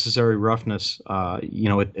 unnecessary roughness, at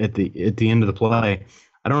the end of the play?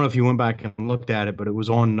 I don't know if you went back and looked at it, but it was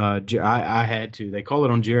on, I had to. They call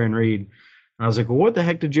it on Jaron Reed. And I was like, well, what the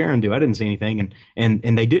heck did Jaron do? I didn't see anything.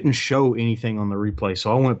 And they didn't show anything on the replay.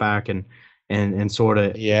 So I went back and sort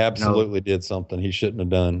of. He absolutely did something he shouldn't have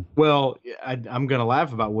done. Well, I'm going to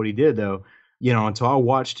laugh about what he did, though. And so I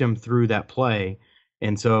watched him through that play.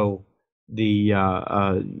 And so the,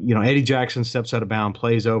 Eddie Jackson steps out of bounds,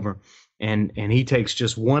 plays over, and he takes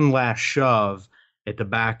just one last shove at the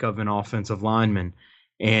back of an offensive lineman.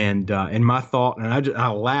 And my thought, and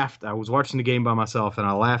I laughed. I was watching the game by myself, and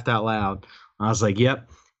I laughed out loud. I was like,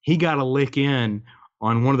 yep, he got a lick in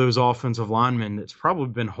on one of those offensive linemen that's probably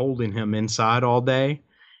been holding him inside all day.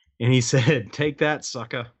 And he said, take that,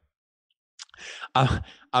 sucker.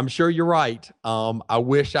 I'm sure you're right. I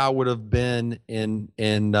wish I would have been in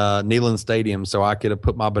Neyland Stadium so I could have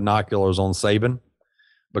put my binoculars on Saban,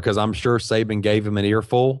 because I'm sure Saban gave him an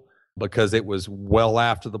earful because it was well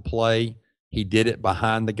after the play. He did it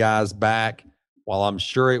behind the guy's back. While I'm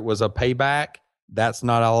sure it was a payback, that's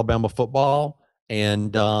not Alabama football.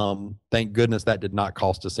 And thank goodness that did not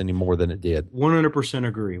cost us any more than it did. 100%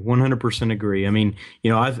 agree. 100% agree.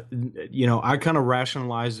 I kind of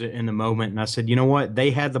rationalized it in the moment, and I said, you know what?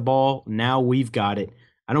 They had the ball. Now we've got it.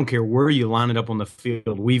 I don't care where you line it up on the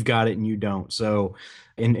field. We've got it and you don't. So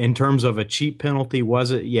in terms of a cheap penalty,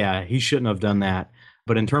 was it? Yeah, he shouldn't have done that.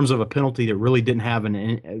 But in terms of a penalty that really didn't have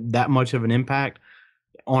that much of an impact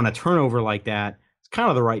on a turnover like that, it's kind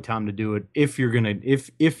of the right time to do it if you're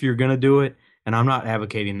gonna do it. And I'm not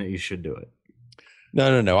advocating that you should do it.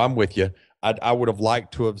 No. I'm with you. I would have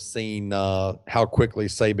liked to have seen how quickly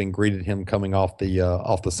Saban greeted him coming off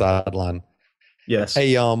the sideline. Yes.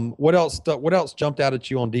 Hey, what else jumped out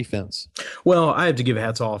at you on defense? Well, I have to give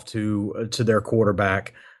hats off to their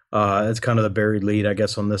quarterback. It's kind of the buried lead, I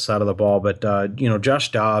guess, on this side of the ball. But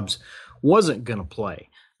Josh Dobbs wasn't going to play.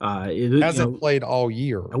 Hasn't played all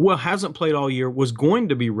year. Well, hasn't played all year. Was going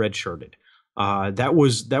to be redshirted. That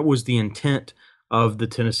was the intent of the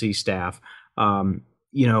Tennessee staff.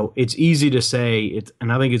 It's easy to say,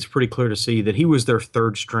 and I think it's pretty clear to see that he was their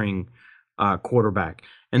third string quarterback.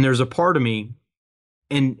 And there's a part of me,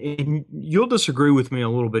 and you'll disagree with me a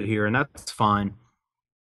little bit here, and that's fine.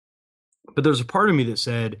 But there's a part of me that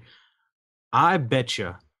said, I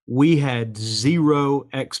betcha we had zero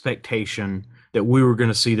expectation that we were going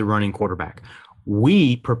to see the running quarterback.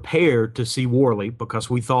 We prepared to see Worley because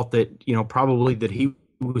we thought that, probably that he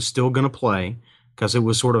was still going to play because it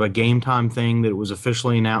was sort of a game time thing that it was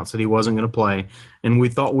officially announced that he wasn't going to play. And we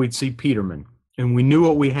thought we'd see Peterman. And we knew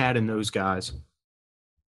what we had in those guys.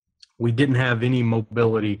 We didn't have any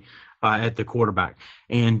mobility at the quarterback.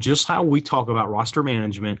 And just how we talk about roster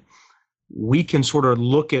management, we can sort of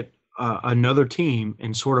look at another team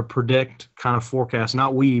and sort of predict, kind of forecast,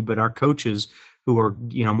 not we, but our coaches who are,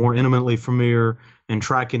 more intimately familiar and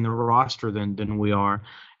tracking the roster than we are,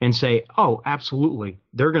 and say, oh, absolutely,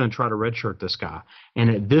 they're going to try to redshirt this guy. And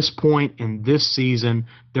at this point in this season,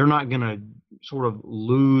 they're not going to sort of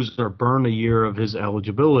lose or burn a year of his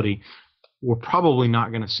eligibility. We're probably not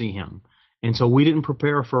going to see him. And so we didn't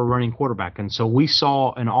prepare for a running quarterback. And so we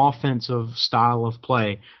saw an offensive style of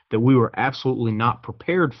play that we were absolutely not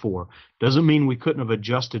prepared for. Doesn't mean we couldn't have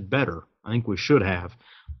adjusted better. I think we should have.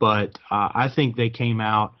 But I think they came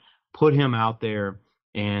out, put him out there,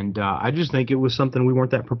 and I just think it was something we weren't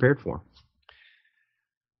that prepared for.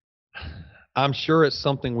 I'm sure it's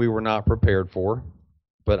something we were not prepared for,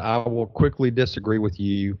 but I will quickly disagree with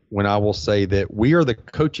you when I will say that we are the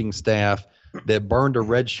coaching staff that burned a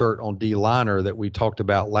red shirt on D. Liner that we talked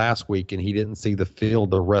about last week, and he didn't see the field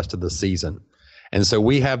the rest of the season. And so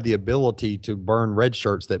we have the ability to burn red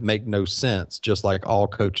shirts that make no sense, just like all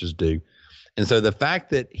coaches do. And so the fact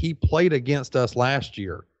that he played against us last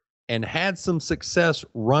year and had some success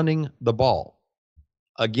running the ball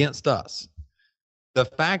against us, the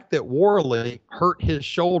fact that Worley hurt his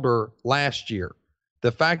shoulder last year,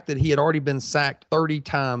 the fact that he had already been sacked 30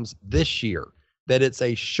 times this year, that it's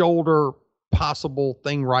a shoulder possible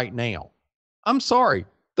thing right now. I'm sorry.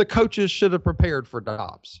 The coaches should have prepared for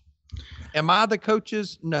Dobbs. Am I the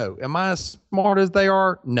coaches? No. Am I as smart as they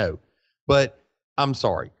are? No. But I'm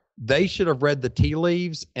sorry. They should have read the tea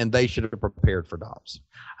leaves and they should have prepared for Dobbs.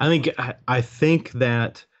 I think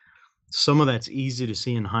that some of that's easy to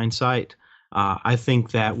see in hindsight. I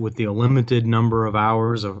think that with the limited number of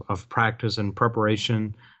hours of practice and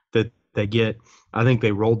preparation that they get, I think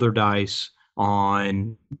they rolled their dice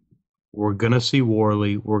on, we're going to see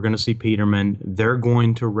Worley, we're going to see Peterman, they're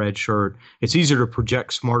going to redshirt. It's easier to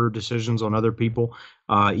project smarter decisions on other people,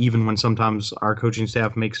 even when sometimes our coaching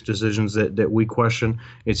staff makes decisions that we question.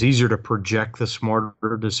 It's easier to project the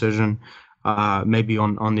smarter decision maybe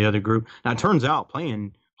on the other group. Now, it turns out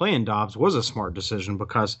playing Dobbs was a smart decision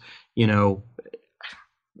because, he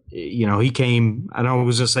came, I don't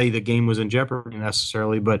was to say the game was in jeopardy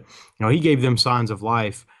necessarily, but, he gave them signs of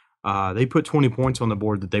life. They put 20 points on the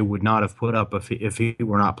board that they would not have put up if he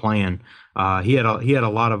were not playing. He had a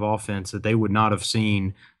lot of offense that they would not have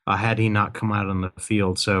seen had he not come out on the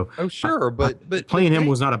field. So, but playing him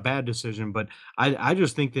was not a bad decision. But I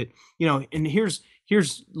just think that and here's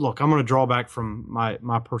look, I'm going to draw back from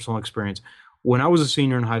my personal experience. When I was a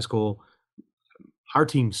senior in high school, our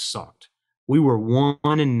team sucked. We were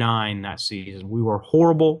 1-9 that season. We were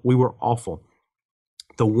horrible. We were awful.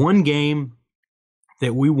 The one game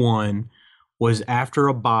that we won was after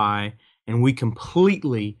a bye, and we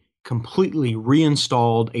completely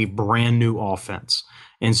reinstalled a brand new offense.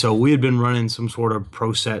 And so we had been running some sort of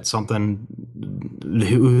pro set, something,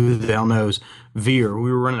 who the hell knows, veer.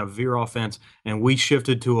 We were running a veer offense, and we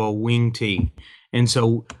shifted to a wing tee. And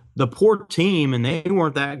so the poor team, and they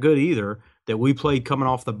weren't that good either, that we played coming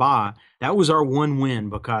off the bye, that was our one win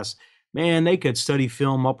because – man, they could study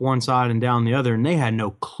film up one side and down the other, and they had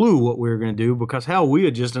no clue what we were going to do because, hell, we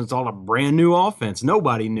had just installed a brand new offense.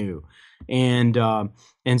 Nobody knew. And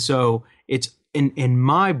so it's in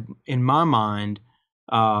my mind,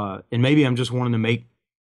 and maybe I'm just wanting to make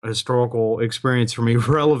a historical experience for me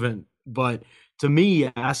relevant, but to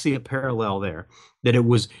me, I see a parallel there, that it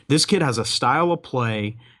was this kid has a style of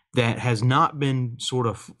play that has not been sort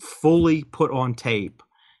of fully put on tape,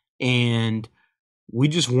 and we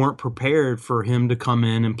just weren't prepared for him to come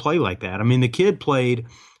in and play like that. I mean, the kid played,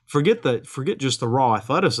 forget just the raw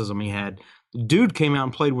athleticism he had. dude came out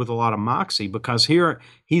and played with a lot of moxie, because here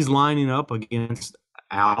he's lining up against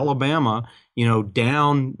Alabama,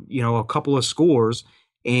 down, a couple of scores,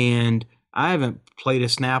 and I haven't played a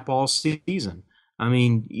snap all season. I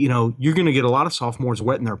mean, you're going to get a lot of sophomores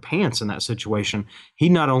wetting their pants in that situation. He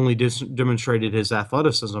not only demonstrated his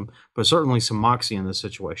athleticism, but certainly some moxie in this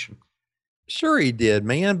situation. Sure he did,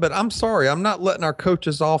 man, but I'm sorry. I'm not letting our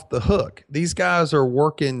coaches off the hook. These guys are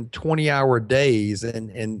working 20-hour days,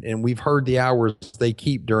 and we've heard the hours they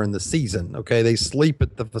keep during the season, okay? They sleep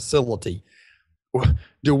at the facility.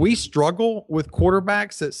 Do we struggle with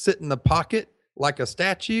quarterbacks that sit in the pocket like a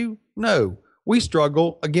statue? No. We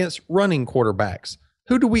struggle against running quarterbacks.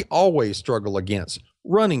 Who do we always struggle against?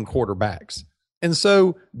 Running quarterbacks. And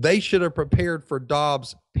so they should have prepared for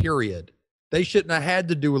Dobbs, period. They shouldn't have had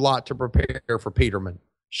to do a lot to prepare for Peterman.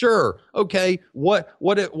 Sure. Okay. What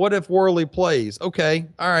if Worley plays? Okay.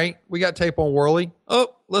 All right. We got tape on Worley. Oh,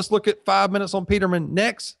 let's look at 5 minutes on Peterman.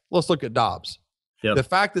 Next, let's look at Dobbs. Yep. The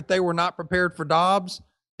fact that they were not prepared for Dobbs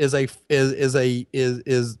is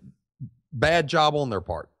bad job on their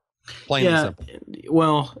part. Plain and simple.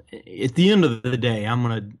 Well, at the end of the day, I'm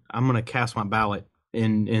gonna cast my ballot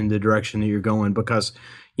in the direction that you're going, because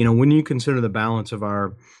when you consider the balance of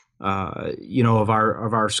our of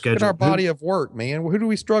our schedule, look at our body of work, man. Who do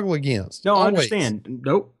we struggle against? No, always. I understand.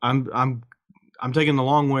 Nope, I'm taking the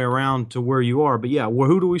long way around to where you are, but yeah,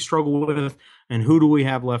 who do we struggle with, and who do we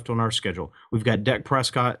have left on our schedule? We've got Dak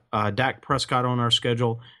Prescott on our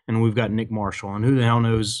schedule, and we've got Nick Marshall, and who the hell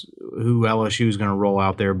knows who LSU is going to roll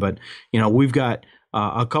out there. But we've got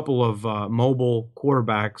a couple of mobile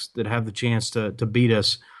quarterbacks that have the chance to beat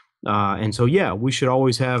us, and so yeah, we should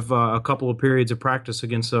always have a couple of periods of practice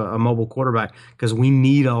against a mobile quarterback, because we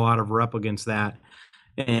need a lot of rep against that,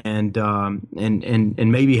 and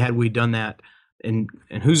maybe had we done that, and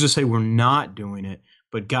who's to say we're not doing it?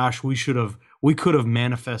 But gosh, we could have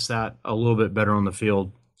manifest that a little bit better on the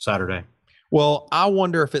field Saturday. Well, I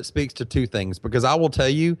wonder if it speaks to two things, because I will tell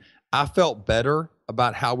you, I felt better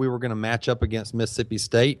about how we were going to match up against Mississippi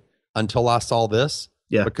State until I saw this.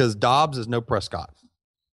 Yeah. Because Dobbs is no Prescott.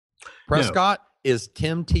 Prescott is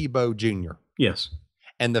Tim Tebow Jr. Yes.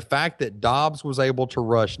 And the fact that Dobbs was able to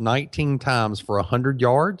rush 19 times for 100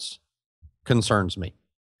 yards concerns me,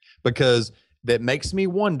 because that makes me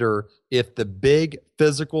wonder if the big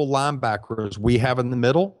physical linebackers we have in the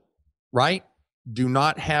middle, right, do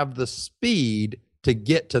not have the speed to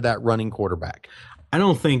get to that running quarterback. I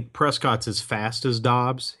don't think Prescott's as fast as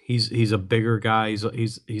Dobbs. He's a bigger guy.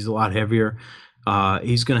 He's a lot heavier.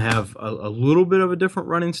 He's going to have a little bit of a different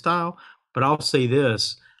running style. But I'll say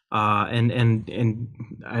this, and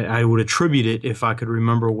I would attribute it if I could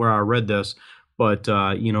remember where I read this. But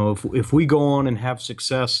if we go on and have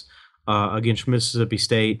success against Mississippi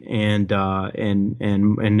State and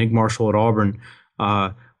Nick Marshall at Auburn,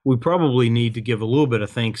 we probably need to give a little bit of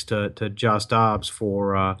thanks to Josh Dobbs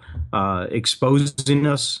for exposing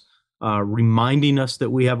us, reminding us that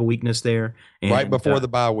we have a weakness there, and, right before the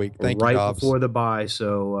bye week. Thank you, Dobbs. Right before the bye,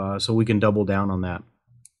 so we can double down on that.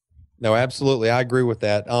 No, absolutely, I agree with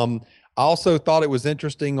that. I also thought it was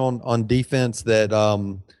interesting on defense that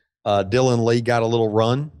Dylan Lee got a little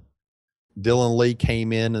run. Dylan Lee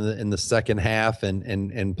came in the second half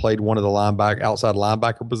and played one of the outside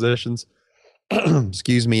linebacker positions.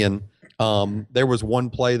 Excuse me. And there was one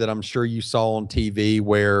play that I'm sure you saw on TV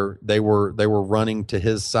where they were running to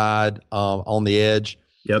his side on the edge.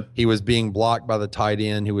 Yep. He was being blocked by the tight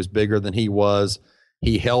end who was bigger than he was.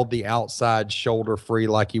 He held the outside shoulder free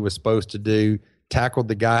like he was supposed to do, tackled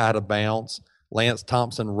the guy out of bounds. Lance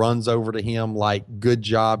Thompson runs over to him like, good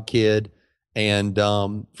job, kid. And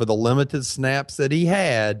for the limited snaps that he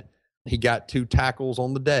had, he got 2 tackles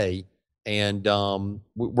on the day. And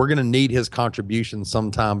we're going to need his contribution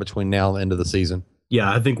sometime between now and the end of the season.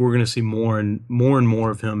 Yeah, I think we're going to see more and more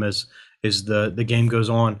of him as the game goes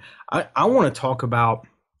on. I want to talk about,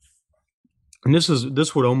 and this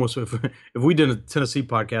would almost, if we did a Tennessee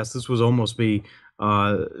podcast, this would almost be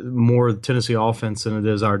more Tennessee offense than it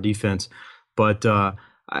is our defense. But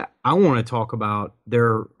I want to talk about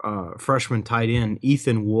their freshman tight end,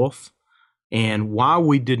 Ethan Wolf, and why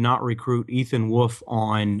we did not recruit Ethan Wolf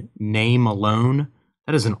on name alone.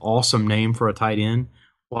 That is an awesome name for a tight end.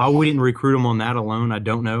 Why we didn't recruit him on that alone, I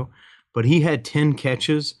don't know. But he had 10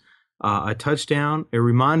 catches, a touchdown. It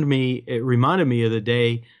reminded me of the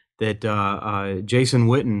day that Jason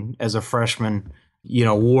Witten, as a freshman,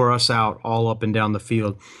 wore us out all up and down the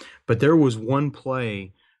field. But there was one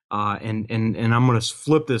play, and I'm going to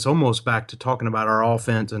flip this almost back to talking about our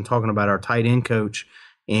offense and talking about our tight end coach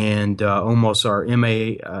and almost our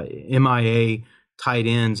MIA tight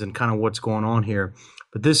ends and kind of what's going on here.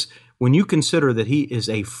 But when you consider that he is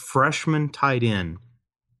a freshman tight end,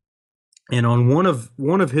 and on one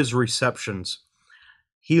of his receptions,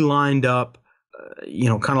 he lined up,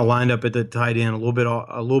 kind of lined up at the tight end a little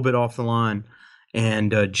bit off the line,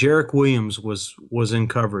 and Jarek Williams was in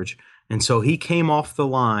coverage, and so he came off the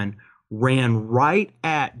line, ran right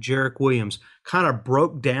at Jarek Williams, kind of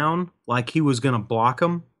broke down like he was going to block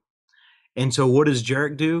him. And so what does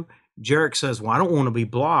Jarek do? Jarek says, well, I don't want to be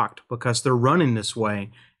blocked because they're running this way.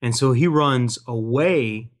 And so he runs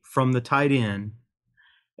away from the tight end,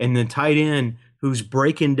 and the tight end who's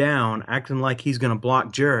breaking down, acting like he's going to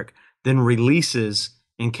block Jarek, then releases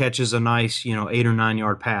and catches a nice, 8 or 9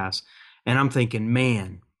 yard pass. And I'm thinking,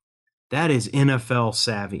 man, that is NFL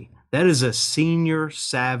savvy. That is a senior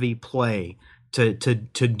savvy play to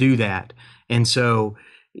do that. And so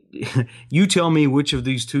you tell me which of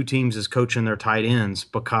these two teams is coaching their tight ends,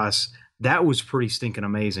 because that was pretty stinking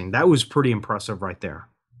amazing. That was pretty impressive right there.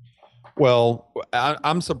 Well,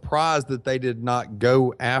 I'm surprised that they did not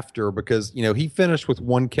go after, because, he finished with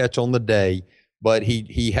 1 catch on the day, but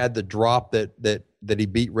he had the drop that he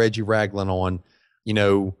beat Reggie Ragland on.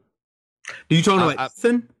 Are you talking about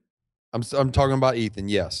Ethan? I'm talking about Ethan.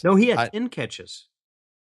 Yes. No, he had 10 catches.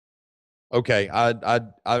 Okay,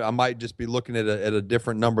 I might just be looking at a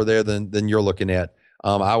different number there than you're looking at.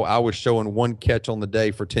 I was showing 1 catch on the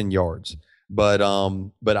day for 10 yards, but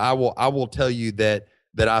I will tell you that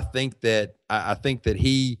I think that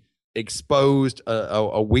he exposed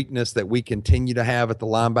a weakness that we continue to have at the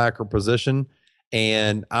linebacker position,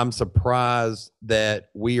 and I'm surprised that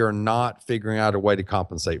we are not figuring out a way to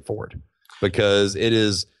compensate for it, because it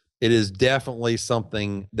is definitely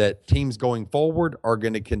something that teams going forward are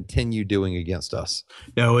going to continue doing against us.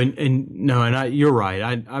 No, you're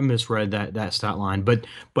right. I misread that stat line, but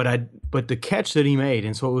the catch that he made,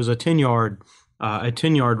 and so it was a 10-yard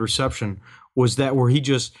reception, was that where he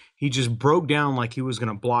just broke down like he was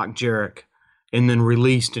going to block Jarek, and then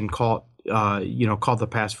released and caught the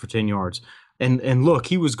pass for 10 yards. And look,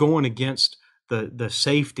 he was going against the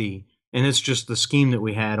safety, and it's just the scheme that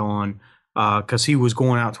we had on. Because he was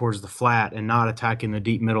going out towards the flat and not attacking the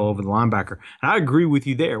deep middle over the linebacker. And I agree with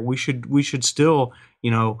you there. We should still,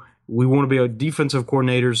 we want to be defensive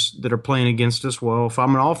coordinators that are playing against us. Well, if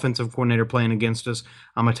I'm an offensive coordinator playing against us,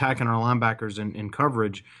 I'm attacking our linebackers in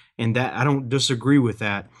coverage. And that, I don't disagree with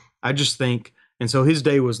that. I just think, and so his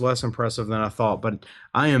day was less impressive than I thought, but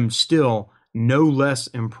I am still no less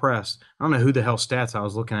impressed. I don't know who the hell stats I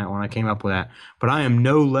was looking at when I came up with that, but I am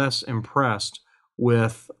no less impressed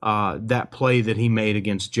with that play that he made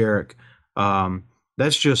against Jarek.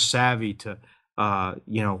 That's just savvy to,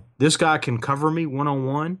 this guy can cover me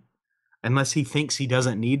one-on-one unless he thinks he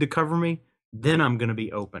doesn't need to cover me, then I'm going to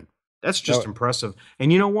be open. That's just impressive.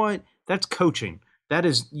 And you know what? That's coaching. That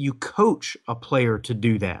is, you coach a player to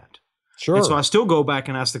do that. Sure. And so I still go back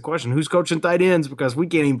and ask the question, who's coaching tight ends? Because we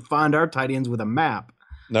can't even find our tight ends with a map.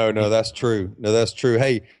 No, that's true.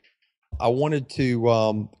 Hey, I wanted to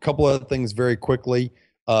a couple of things very quickly.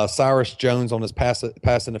 Cyrus Jones on his pass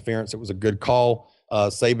interference, it was a good call.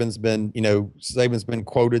 Saban's been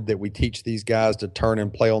quoted that we teach these guys to turn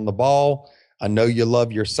and play on the ball. I know you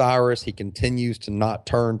love your Cyrus. He continues to not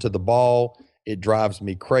turn to the ball. It drives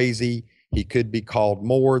me crazy. He could be called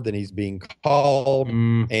more than he's being called,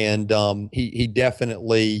 and he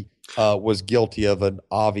definitely was guilty of an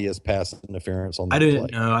obvious pass interference on the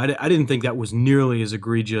play. I didn't think that was nearly as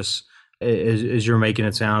egregious as you're making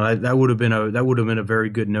it sound. That would have been a very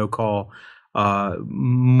good no call.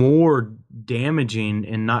 More damaging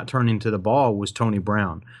in not turning to the ball was Tony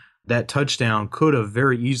Brown. That touchdown could have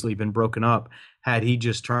very easily been broken up had he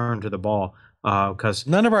just turned to the ball. Because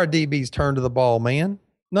none of our DBs turn to the ball, man.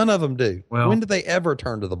 None of them do. Well, when do they ever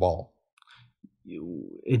turn to the ball?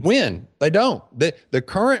 When? They don't. The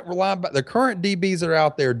current DBs that are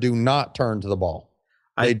out there do not turn to the ball.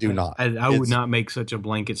 They do not. I would not make such a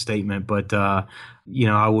blanket statement, but I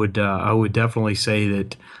would definitely say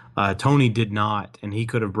that Tony did not, and he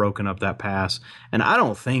could have broken up that pass. And I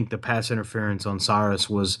don't think the pass interference on Cyrus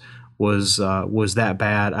was that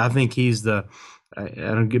bad. I think he's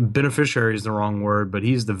beneficiary is the wrong word, but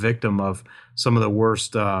he's the victim of some of the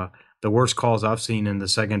worst calls I've seen in the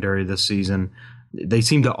secondary this season. They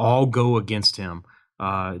seem to all go against him.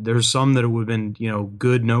 There's some that would have been,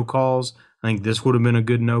 good no calls. I think this would have been a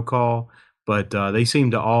good no call, but they seem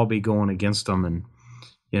to all be going against him. And,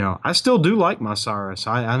 I still do like my Cyrus.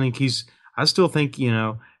 I still think,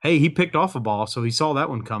 hey, he picked off a ball, so he saw that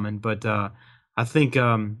one coming. But I think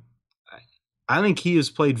he has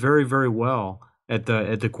played very, very well at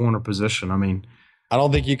the corner position. I mean, I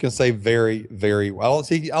don't think you can say very, very well.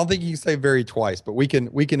 See, I don't think you can say very twice, but we can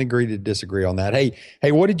agree to disagree on that.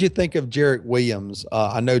 Hey, what did you think of Jarek Williams?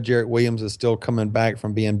 I know Jarek Williams is still coming back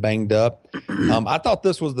from being banged up. I thought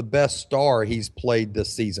this was the best star he's played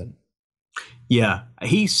this season. Yeah,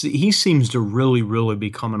 he seems to really be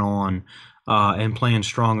coming on and playing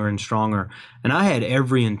stronger and stronger. And I had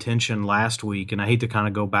every intention last week, and I hate to kind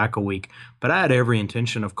of go back a week, but I had every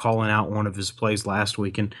intention of calling out one of his plays last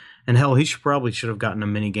week. And hell, he probably should have gotten a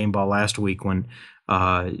mini game ball last week when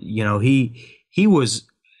he was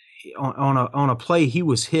on a play. He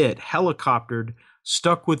was hit, helicoptered,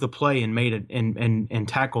 stuck with the play, and made it and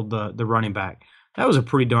tackled the running back. That was a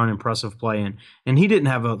pretty darn impressive play, and he didn't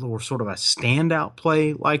have a sort of a standout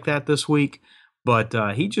play like that this week, but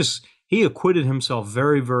he acquitted himself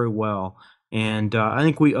very well, and I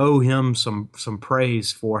think we owe him some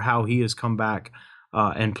praise for how he has come back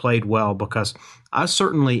and played well, because I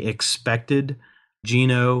certainly expected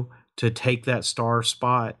Geno to take that star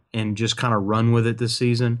spot and just kind of run with it this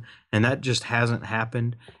season, and that just hasn't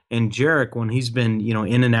happened. And Jarek, when he's been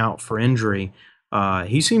in and out for injury,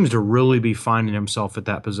 he seems to really be finding himself at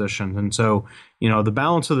that position. And so, the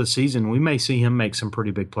balance of the season, we may see him make some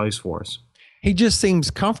pretty big plays for us. He just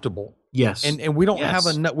seems comfortable. Yes. And we don't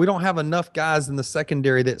have enough guys in the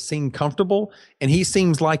secondary that seem comfortable. And he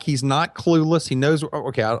seems like he's not clueless. He knows.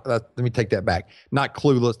 Okay, let me take that back. Not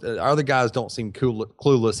clueless. Other guys don't seem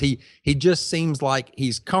clueless. He just seems like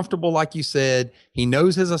he's comfortable, like you said. He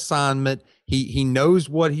knows his assignment. He knows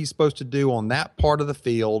what he's supposed to do on that part of the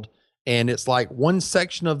field. And it's like one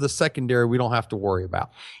section of the secondary we don't have to worry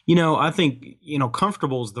about. I think,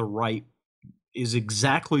 comfortable is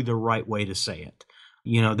exactly the right way to say it.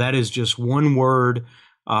 That is just one word.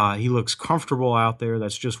 He looks comfortable out there.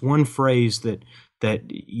 That's just one phrase that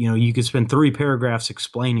you could spend 3 paragraphs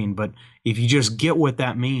explaining, but if you just get what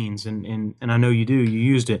that means, and I know you do, you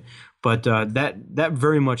used it, but that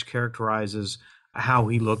very much characterizes how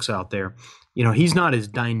he looks out there. He's not as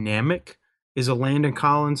dynamic as a Landon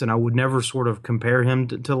Collins, and I would never sort of compare him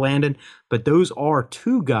to Landon, but those are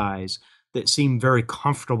two guys that seem very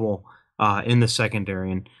comfortable in the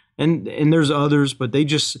secondary, and there's others, but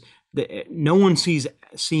no one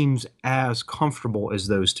seems as comfortable as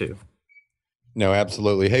those two. No,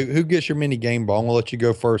 absolutely. Hey, who gets your mini game ball? I'm gonna let you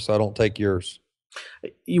go first, so I don't take yours.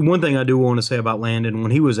 One thing I do want to say about Landon,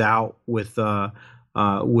 when he was out with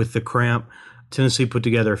the cramp, Tennessee put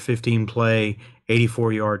together a 15-play,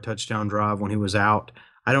 84-yard touchdown drive when he was out.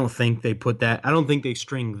 I don't think they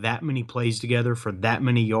string that many plays together for that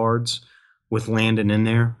many yards with Landon in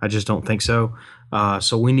there. I just don't think so.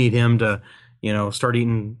 So we need him to, start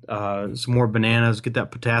eating some more bananas, get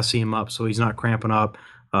that potassium up so he's not cramping up.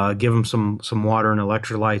 Give him some water and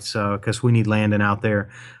electrolytes because we need Landon out there.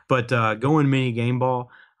 But going mini game ball,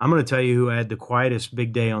 I'm going to tell you who had the quietest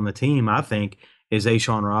big day on the team, I think, is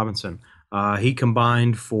A'Shawn Robinson. He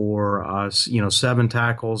combined for 7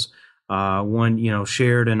 tackles, one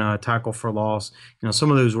shared and a tackle for loss.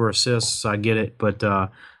 Some of those were assists. I get it, but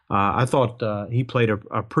I thought he played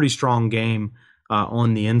a pretty strong game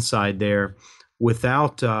on the inside there,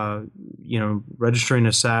 without registering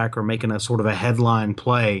a sack or making a sort of a headline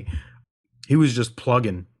play. He was just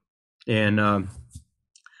plugging, and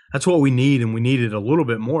that's what we need. And we needed a little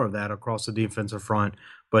bit more of that across the defensive front.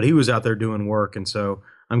 But he was out there doing work, and so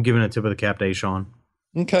I'm giving a tip of the cap to A'Shawn.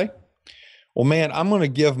 Okay. Well, man, I'm going to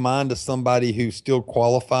give mine to somebody who still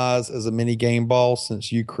qualifies as a mini game ball,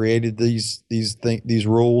 since you created these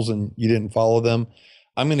rules and you didn't follow them.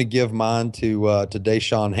 I'm going to give mine to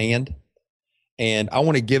Deshaun Hand, and I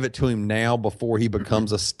want to give it to him now before he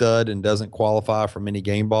becomes a stud and doesn't qualify for mini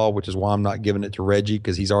game ball, which is why I'm not giving it to Reggie,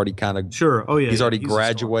 because he's already kind of he's already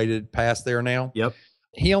graduated past there now. Yep.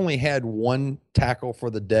 He only had 1 tackle for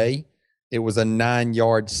the day. It was a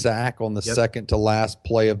 9-yard sack on the second to last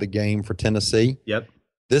play of the game for Tennessee. Yep.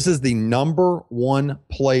 This is the number 1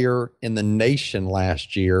 player in the nation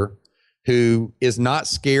last year who is not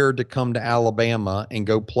scared to come to Alabama and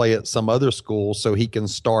go play at some other school so he can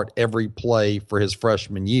start every play for his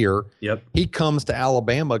freshman year. Yep. He comes to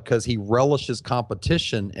Alabama because he relishes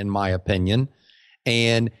competition, in my opinion.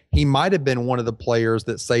 And he might have been one of the players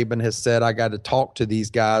that Saban has said, I got to talk to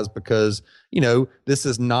these guys because, this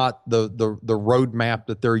is not the roadmap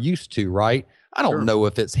that they're used to, right? I don't know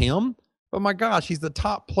if it's him, but my gosh, he's the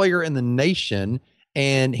top player in the nation,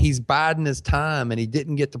 and he's biding his time, and he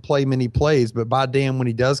didn't get to play many plays, but by damn, when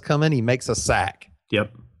he does come in, he makes a sack.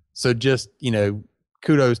 Yep. So just,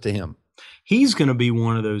 kudos to him. He's going to be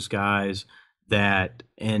one of those guys that,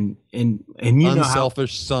 and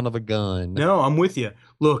unselfish son of a gun. No, I'm with you.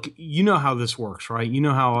 Look, you know how this works, right? You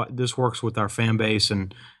know how this works with our fan base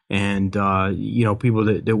and and people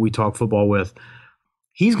that we talk football with.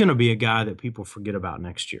 He's going to be a guy that people forget about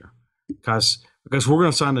next year because we're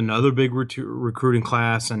going to sign another big recruiting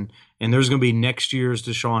class, and there's going to be next year's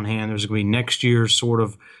Deshaun Hand. There's going to be next year's sort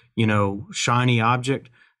of shiny object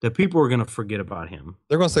that people are going to forget about him.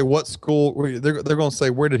 They're going to say what school. They're going to say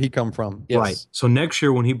where did he come from? Yes. Right. So next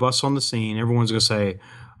year when he busts on the scene, everyone's going to say,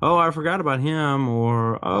 "Oh, I forgot about him,"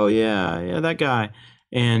 or "Oh yeah, that guy."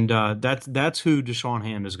 And that's who Deshaun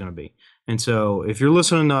Hand is going to be. And so if you're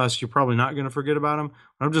listening to us, you're probably not going to forget about him.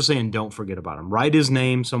 I'm just saying don't forget about him. Write his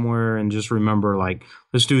name somewhere and just remember, like,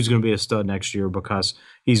 this dude's going to be a stud next year because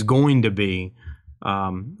he's going to be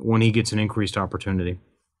when he gets an increased opportunity.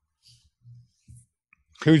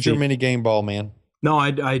 Who's your mini game ball, man? No,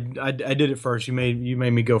 I did it first. You made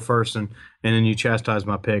me go first, and then you chastised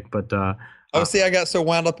my pick. But see, I got so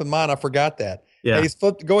wound up in mine, I forgot that. Yeah. Hey,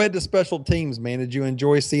 go ahead to special teams, man. Did you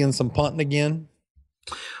enjoy seeing some punting again?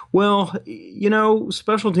 Well,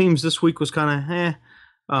 special teams this week was kind of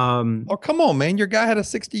oh, come on, man. Your guy had a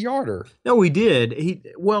 60-yarder. No, he did.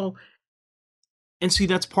 And see,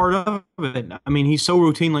 that's part of it. I mean, he's so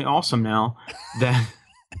routinely awesome now that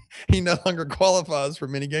he no longer qualifies for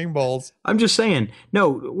mini game balls. I'm just saying. No,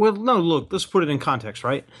 look, let's put it in context,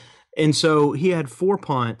 right? And so he had 4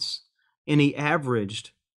 punts, and he averaged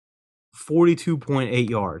 42.8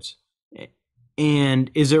 yards. And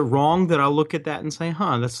is it wrong that I look at that and say,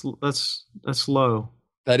 that's low?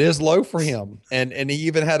 That is low for him. And he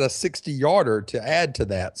even had a 60-yarder to add to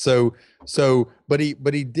that.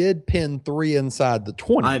 But he did pin 3 inside the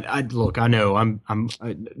 20. I know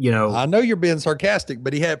I know you're being sarcastic,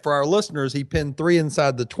 but he had, for our listeners, he pinned 3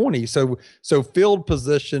 inside the 20. So field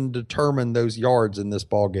position determined those yards in this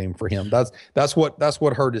ball game for him. That's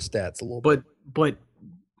what hurt his stats a little bit. But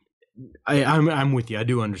I'm with you. I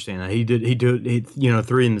do understand that he did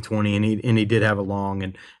 3 in the 20, and he did have a long,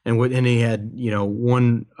 and he had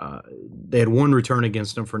one. They had one return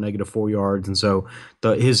against him for -4 yards, and so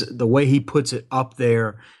the way he puts it up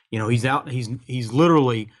there, he's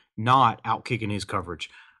literally not out kicking his coverage.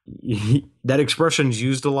 That expression's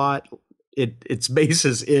used a lot. Its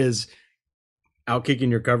basis is out kicking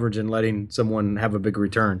your coverage and letting someone have a big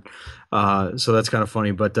return. So that's kind of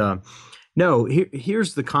funny, but. No,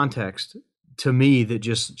 here's the context to me that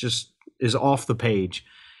just is off the page.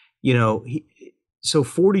 So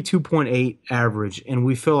 42.8 average, and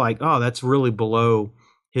we feel like, oh, that's really below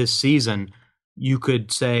his season. You could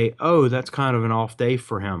say, oh, that's kind of an off day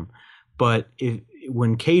for him. But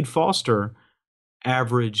when Cade Foster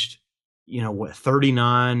averaged,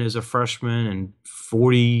 39 as a freshman and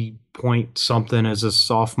 40 point something as a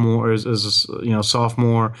sophomore,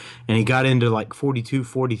 sophomore, and he got into like 42,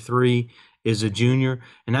 43 as a junior.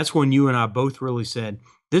 And that's when you and I both really said,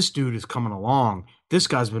 this dude is coming along. This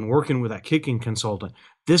guy's been working with that kicking consultant.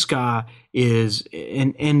 This guy is,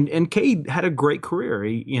 and Cade had a great career.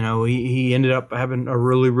 He ended up having a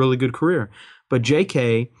really, really good career. But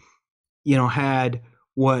JK,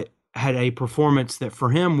 had a performance that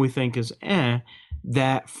for him we think is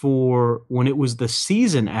that for when it was the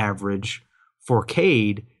season average for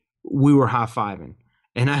Cade, we were high-fiving.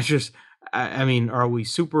 And I mean, are we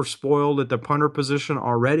super spoiled at the punter position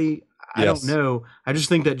already? I don't know. I just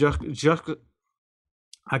think that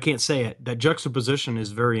I can't say it. That juxtaposition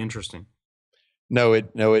is very interesting. No,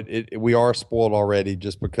 we are spoiled already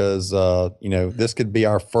just because this could be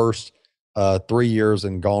our first 3 years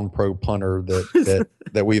and gone pro punter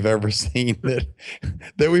that we've ever seen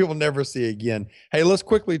that we will never see again. Hey, let's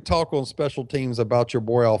quickly talk on special teams about your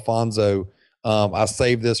boy Alfonso. I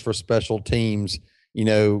saved this for special teams.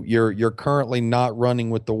 You're currently not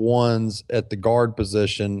running with the ones at the guard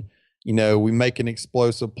position. We make an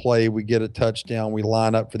explosive play, we get a touchdown, we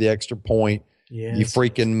line up for the extra point. Yes. You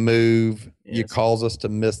freaking move. Yes. You cause us to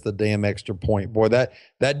miss the damn extra point. Boy, that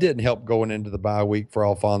didn't help going into the bye week for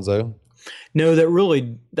Alfonso. No, that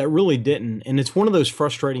really didn't. And it's one of those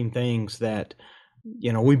frustrating things that,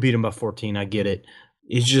 we beat them by 14. I get it.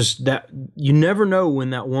 It's just that you never know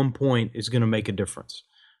when that 1 point is going to make a difference.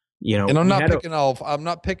 And I'm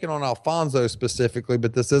not picking on Alfonso specifically,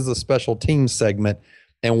 but this is a special teams segment.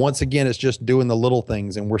 And once again, it's just doing the little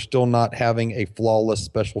things, and we're still not having a flawless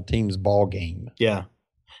special teams ball game. Yeah.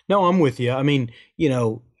 No, I'm with you. I mean,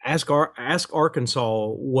 ask Arkansas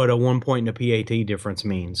what a 1 point in a PAT difference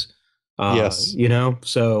means. Yes.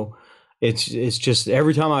 So it's just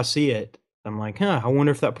every time I see it, I'm like, I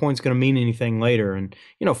wonder if that point's going to mean anything later. And,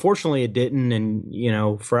 fortunately it didn't.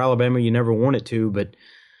 And, for Alabama, you never want it to, but,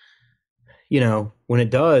 when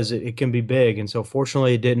it does, it can be big. And so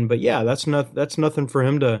fortunately it didn't. But yeah, that's nothing for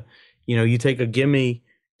him to, you take a gimme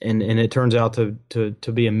and it turns out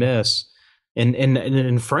to be a miss.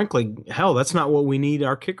 And frankly, hell, that's not what we need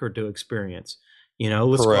our kicker to experience.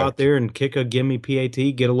 Let's go out there and kick a gimme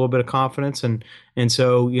PAT, get a little bit of confidence, and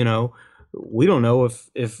so we don't know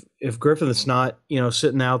if Griffith's not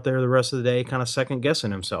sitting out there the rest of the day, kind of second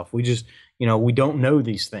guessing himself. We just we don't know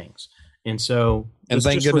these things, and so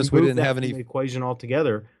thank goodness we didn't have any equation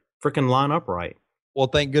altogether. Freaking line up right. Well,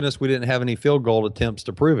 thank goodness we didn't have any field goal attempts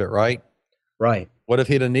to prove it, right? Right. What if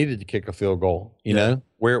he'd have needed to kick a field goal? You know,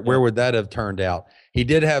 where would that have turned out? He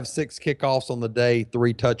did have 6 kickoffs on the day,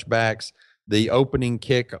 3 touchbacks. The opening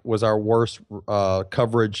kick was our worst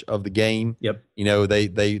coverage of the game. Yep.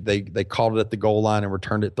 They called it at the goal line and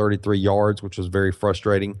returned it 33 yards, which was very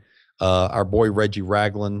frustrating. Our boy Reggie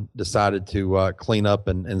Ragland decided to clean up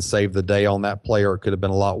and save the day on that play, or it could have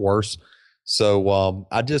been a lot worse. So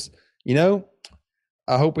I just,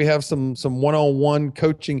 I hope we have some one-on-one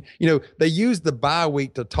coaching. They use the bye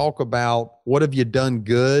week to talk about what have you done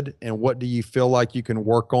good and what do you feel like you can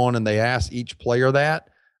work on, and they ask each player that.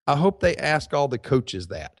 I hope they ask all the coaches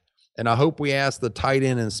that. And I hope we ask the tight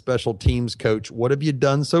end and special teams coach, what have you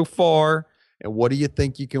done so far, and what do you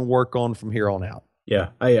think you can work on from here on out? Yeah,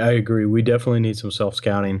 I agree. We definitely need some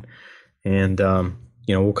self-scouting, and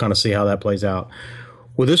we'll kind of see how that plays out.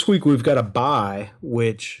 Well, this week we've got a bye,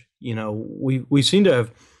 which we seem to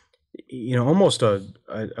have almost a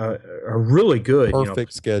really good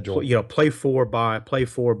perfect schedule. Play 4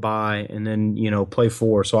 bye, and then play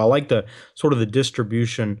 4. So I like the sort of the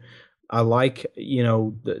distribution. I like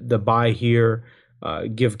the bye here.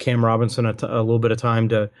 Give Cam Robinson a little bit of time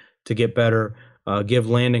to get better. Give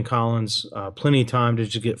Landon Collins plenty of time to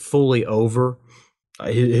just get fully over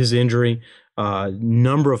his injury.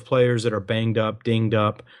 Number of players that are banged up, dinged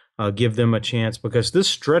up. Give them a chance, because this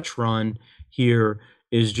stretch run here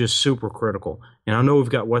is just super critical. And I know we've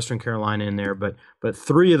got Western Carolina in there, but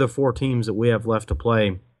 3 of the 4 teams that we have left to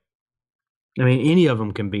play, I mean, any of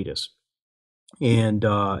them can beat us. And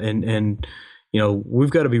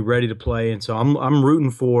we've got to be ready to play. And so I'm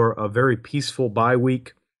rooting for a very peaceful bye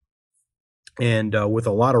week, and with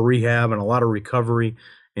a lot of rehab and a lot of recovery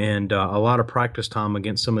and a lot of practice time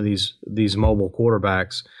against some of these mobile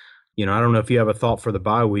quarterbacks. I don't know if you have a thought for the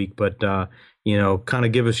bye week, but kind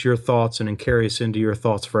of give us your thoughts and then carry us into your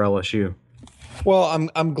thoughts for LSU. Well,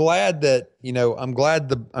 I'm glad that I'm glad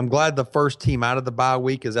the first team out of the bye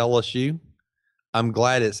week is LSU. I'm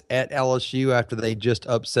glad it's at LSU after they just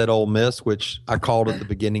upset Ole Miss, which I called at the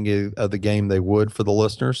beginning of the game they would for the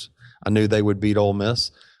listeners. I knew they would beat Ole Miss.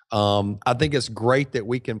 I think it's great that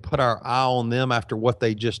we can put our eye on them after what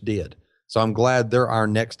they just did. So I'm glad they're our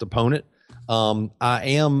next opponent. I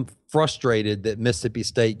am frustrated that Mississippi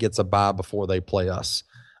State gets a bye before they play us.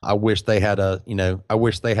 I wish they had a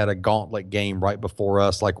gauntlet game right before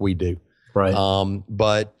us like we do. Right.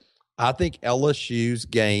 But I think LSU's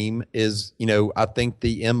game is, I think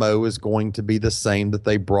the MO is going to be the same that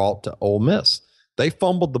they brought to Ole Miss. They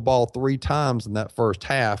fumbled the ball 3 times in that first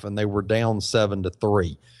half, and they were down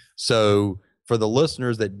 7-3. So for the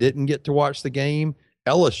listeners that didn't get to watch the game,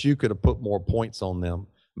 LSU could have put more points on them.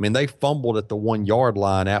 I mean, they fumbled at the 1-yard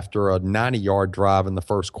line after a 90-yard drive in the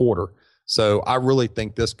first quarter. So I really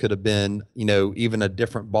think this could have been, even a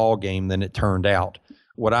different ball game than it turned out.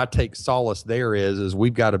 What I take solace there is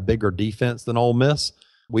we've got a bigger defense than Ole Miss.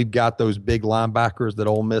 We've got those big linebackers that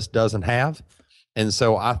Ole Miss doesn't have. And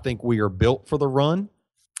so I think we are built for the run.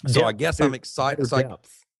 So I guess I'm excited.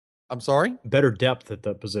 I'm sorry? Better depth at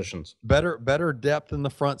the positions. Better depth in the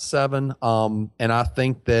front 7. And I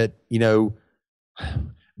think that,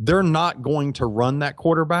 they're not going to run that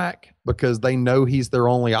quarterback because they know he's their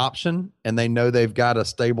only option, and they know they've got a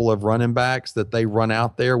stable of running backs that they run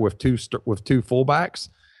out there with two fullbacks.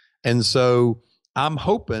 And so I'm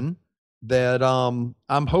hoping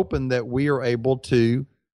that we are able to,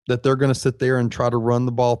 that they're going to sit there and try to run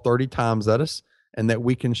the ball 30 times at us, and that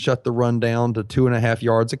we can shut the run down to 2.5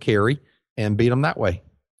 yards a carry and beat them that way.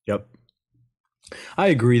 Yep. I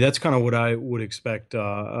agree. That's kind of what I would expect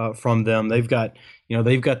from them. They've got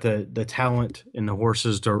the talent and the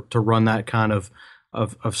horses to run that kind of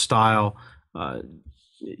style.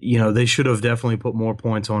 They should have definitely put more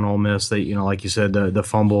points on Ole Miss. They, like you said, the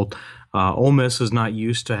fumbled. Ole Miss is not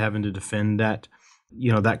used to having to defend that,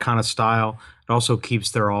 that kind of style. It also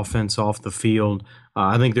keeps their offense off the field.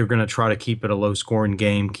 I think they're going to try to keep it a low-scoring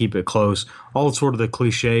game, keep it close. All sort of the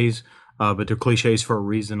cliches. But they're cliches for a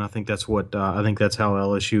reason. I think that's how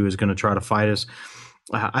LSU is going to try to fight us.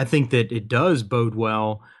 I think that it does bode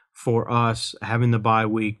well for us having the bye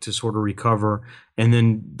week to sort of recover, and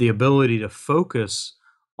then the ability to focus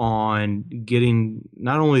on getting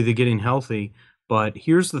healthy, but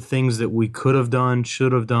here's the things that we could have done,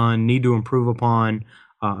 should have done, need to improve upon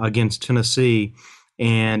against Tennessee.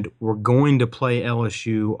 And we're going to play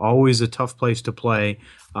LSU, always a tough place to play.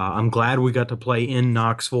 I'm glad we got to play in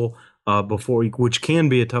Knoxville which can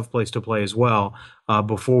be a tough place to play as well,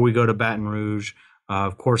 before we go to Baton Rouge.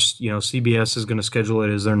 Of course, CBS is going to schedule it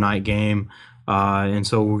as their night game, and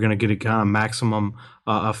so we're going to get a kind of maximum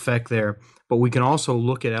effect there. But we can also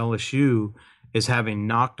look at LSU as having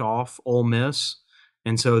knocked off Ole Miss.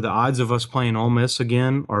 And so the odds of us playing Ole Miss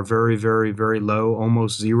again are very, very, very low,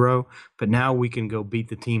 almost zero. But now we can go beat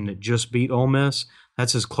the team that just beat Ole Miss.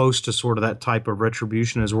 That's as close to sort of that type of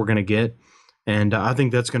retribution as we're going to get. And I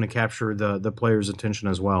think that's going to capture the players' attention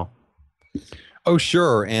as well. Oh,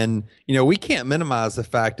 sure. And, we can't minimize the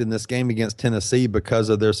fact in this game against Tennessee because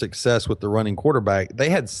of their success with the running quarterback. They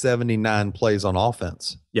had 79 plays on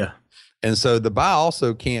offense. Yeah. And so the bye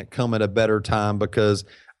also can't come at a better time because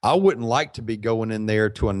I wouldn't like to be going in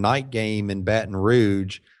there to a night game in Baton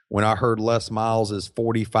Rouge when I heard Les Miles is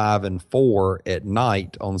 45-4 at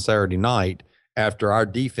night on Saturday night after our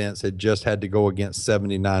defense had just had to go against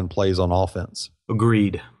 79 plays on offense.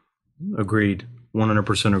 Agreed.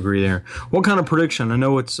 100% agree there. What kind of prediction? I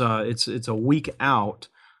know it's a week out,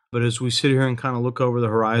 but as we sit here and kind of look over the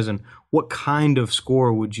horizon, what kind of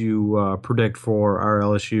score would you predict for our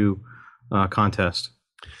LSU contest?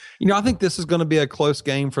 I think this is going to be a close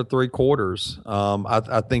game for 3 quarters.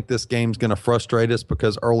 I think this game's going to frustrate us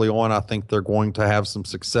because early on, I think they're going to have some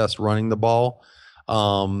success running the ball.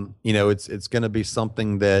 It's going to be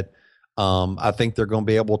something that I think they're going to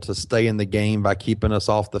be able to stay in the game by keeping us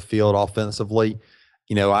off the field offensively.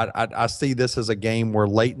 I see this as a game where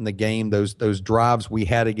late in the game, those drives we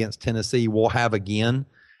had against Tennessee, we'll have again,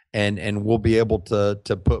 and we'll be able to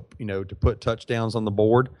put touchdowns on the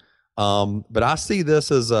board. But I see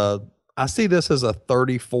this as a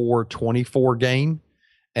 34-24 game,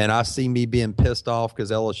 and I see me being pissed off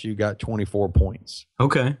because LSU got 24 points.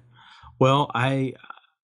 Okay. Well, I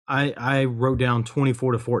wrote down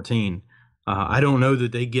 24-14. I don't know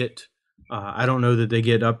that they get. I don't know that they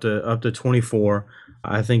get up to 24.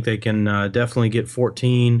 I think they can definitely get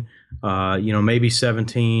 14. Maybe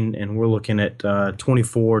 17, and we're looking at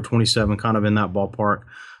 24, 27, kind of in that ballpark.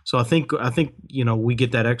 So I think we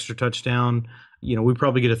get that extra touchdown. We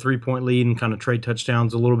probably get a 3-point lead and kind of trade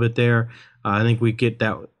touchdowns a little bit there. I think we get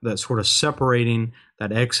that sort of separating,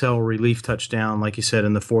 that exhale relief touchdown, like you said,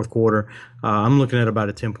 in the fourth quarter. I'm looking at about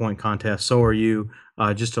a 10-point contest. So are you.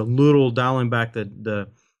 Just a little dialing back the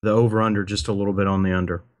over-under just a little bit on the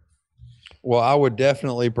under. Well, I would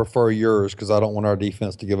definitely prefer yours because I don't want our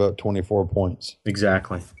defense to give up 24 points.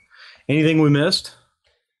 Exactly. Anything we missed?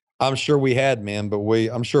 I'm sure we had, man,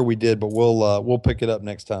 I'm sure we did, but we'll pick it up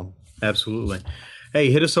next time. Absolutely.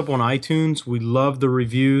 Hey, hit us up on iTunes. We love the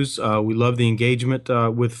reviews. We love the engagement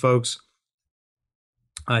with folks.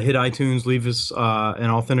 Hit iTunes, leave us an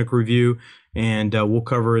authentic review, and we'll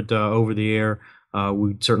cover it over the air.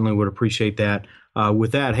 We certainly would appreciate that.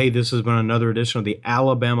 With that, hey, this has been another edition of the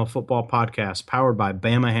Alabama Football Podcast, powered by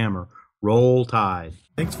Bama Hammer. Roll Tide.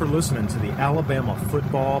 Thanks for listening to the Alabama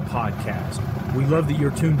Football Podcast. We love that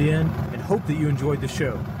you're tuned in and hope that you enjoyed the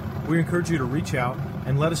show. We encourage you to reach out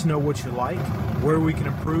and let us know what you like, where we can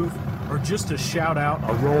improve, or just to shout out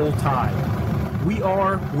a Roll Tide. We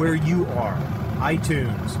are where you are.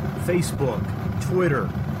 iTunes, Facebook, Twitter,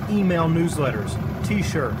 email newsletters,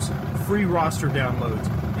 t-shirts, free roster downloads,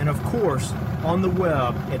 and of course, on the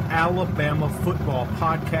web at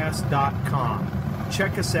alabamafootballpodcast.com.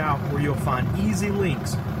 Check us out where you'll find easy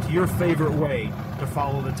links to your favorite way to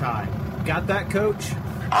follow the Tide. Got that, Coach?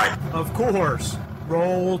 Aye. Of course.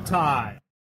 Roll Tide.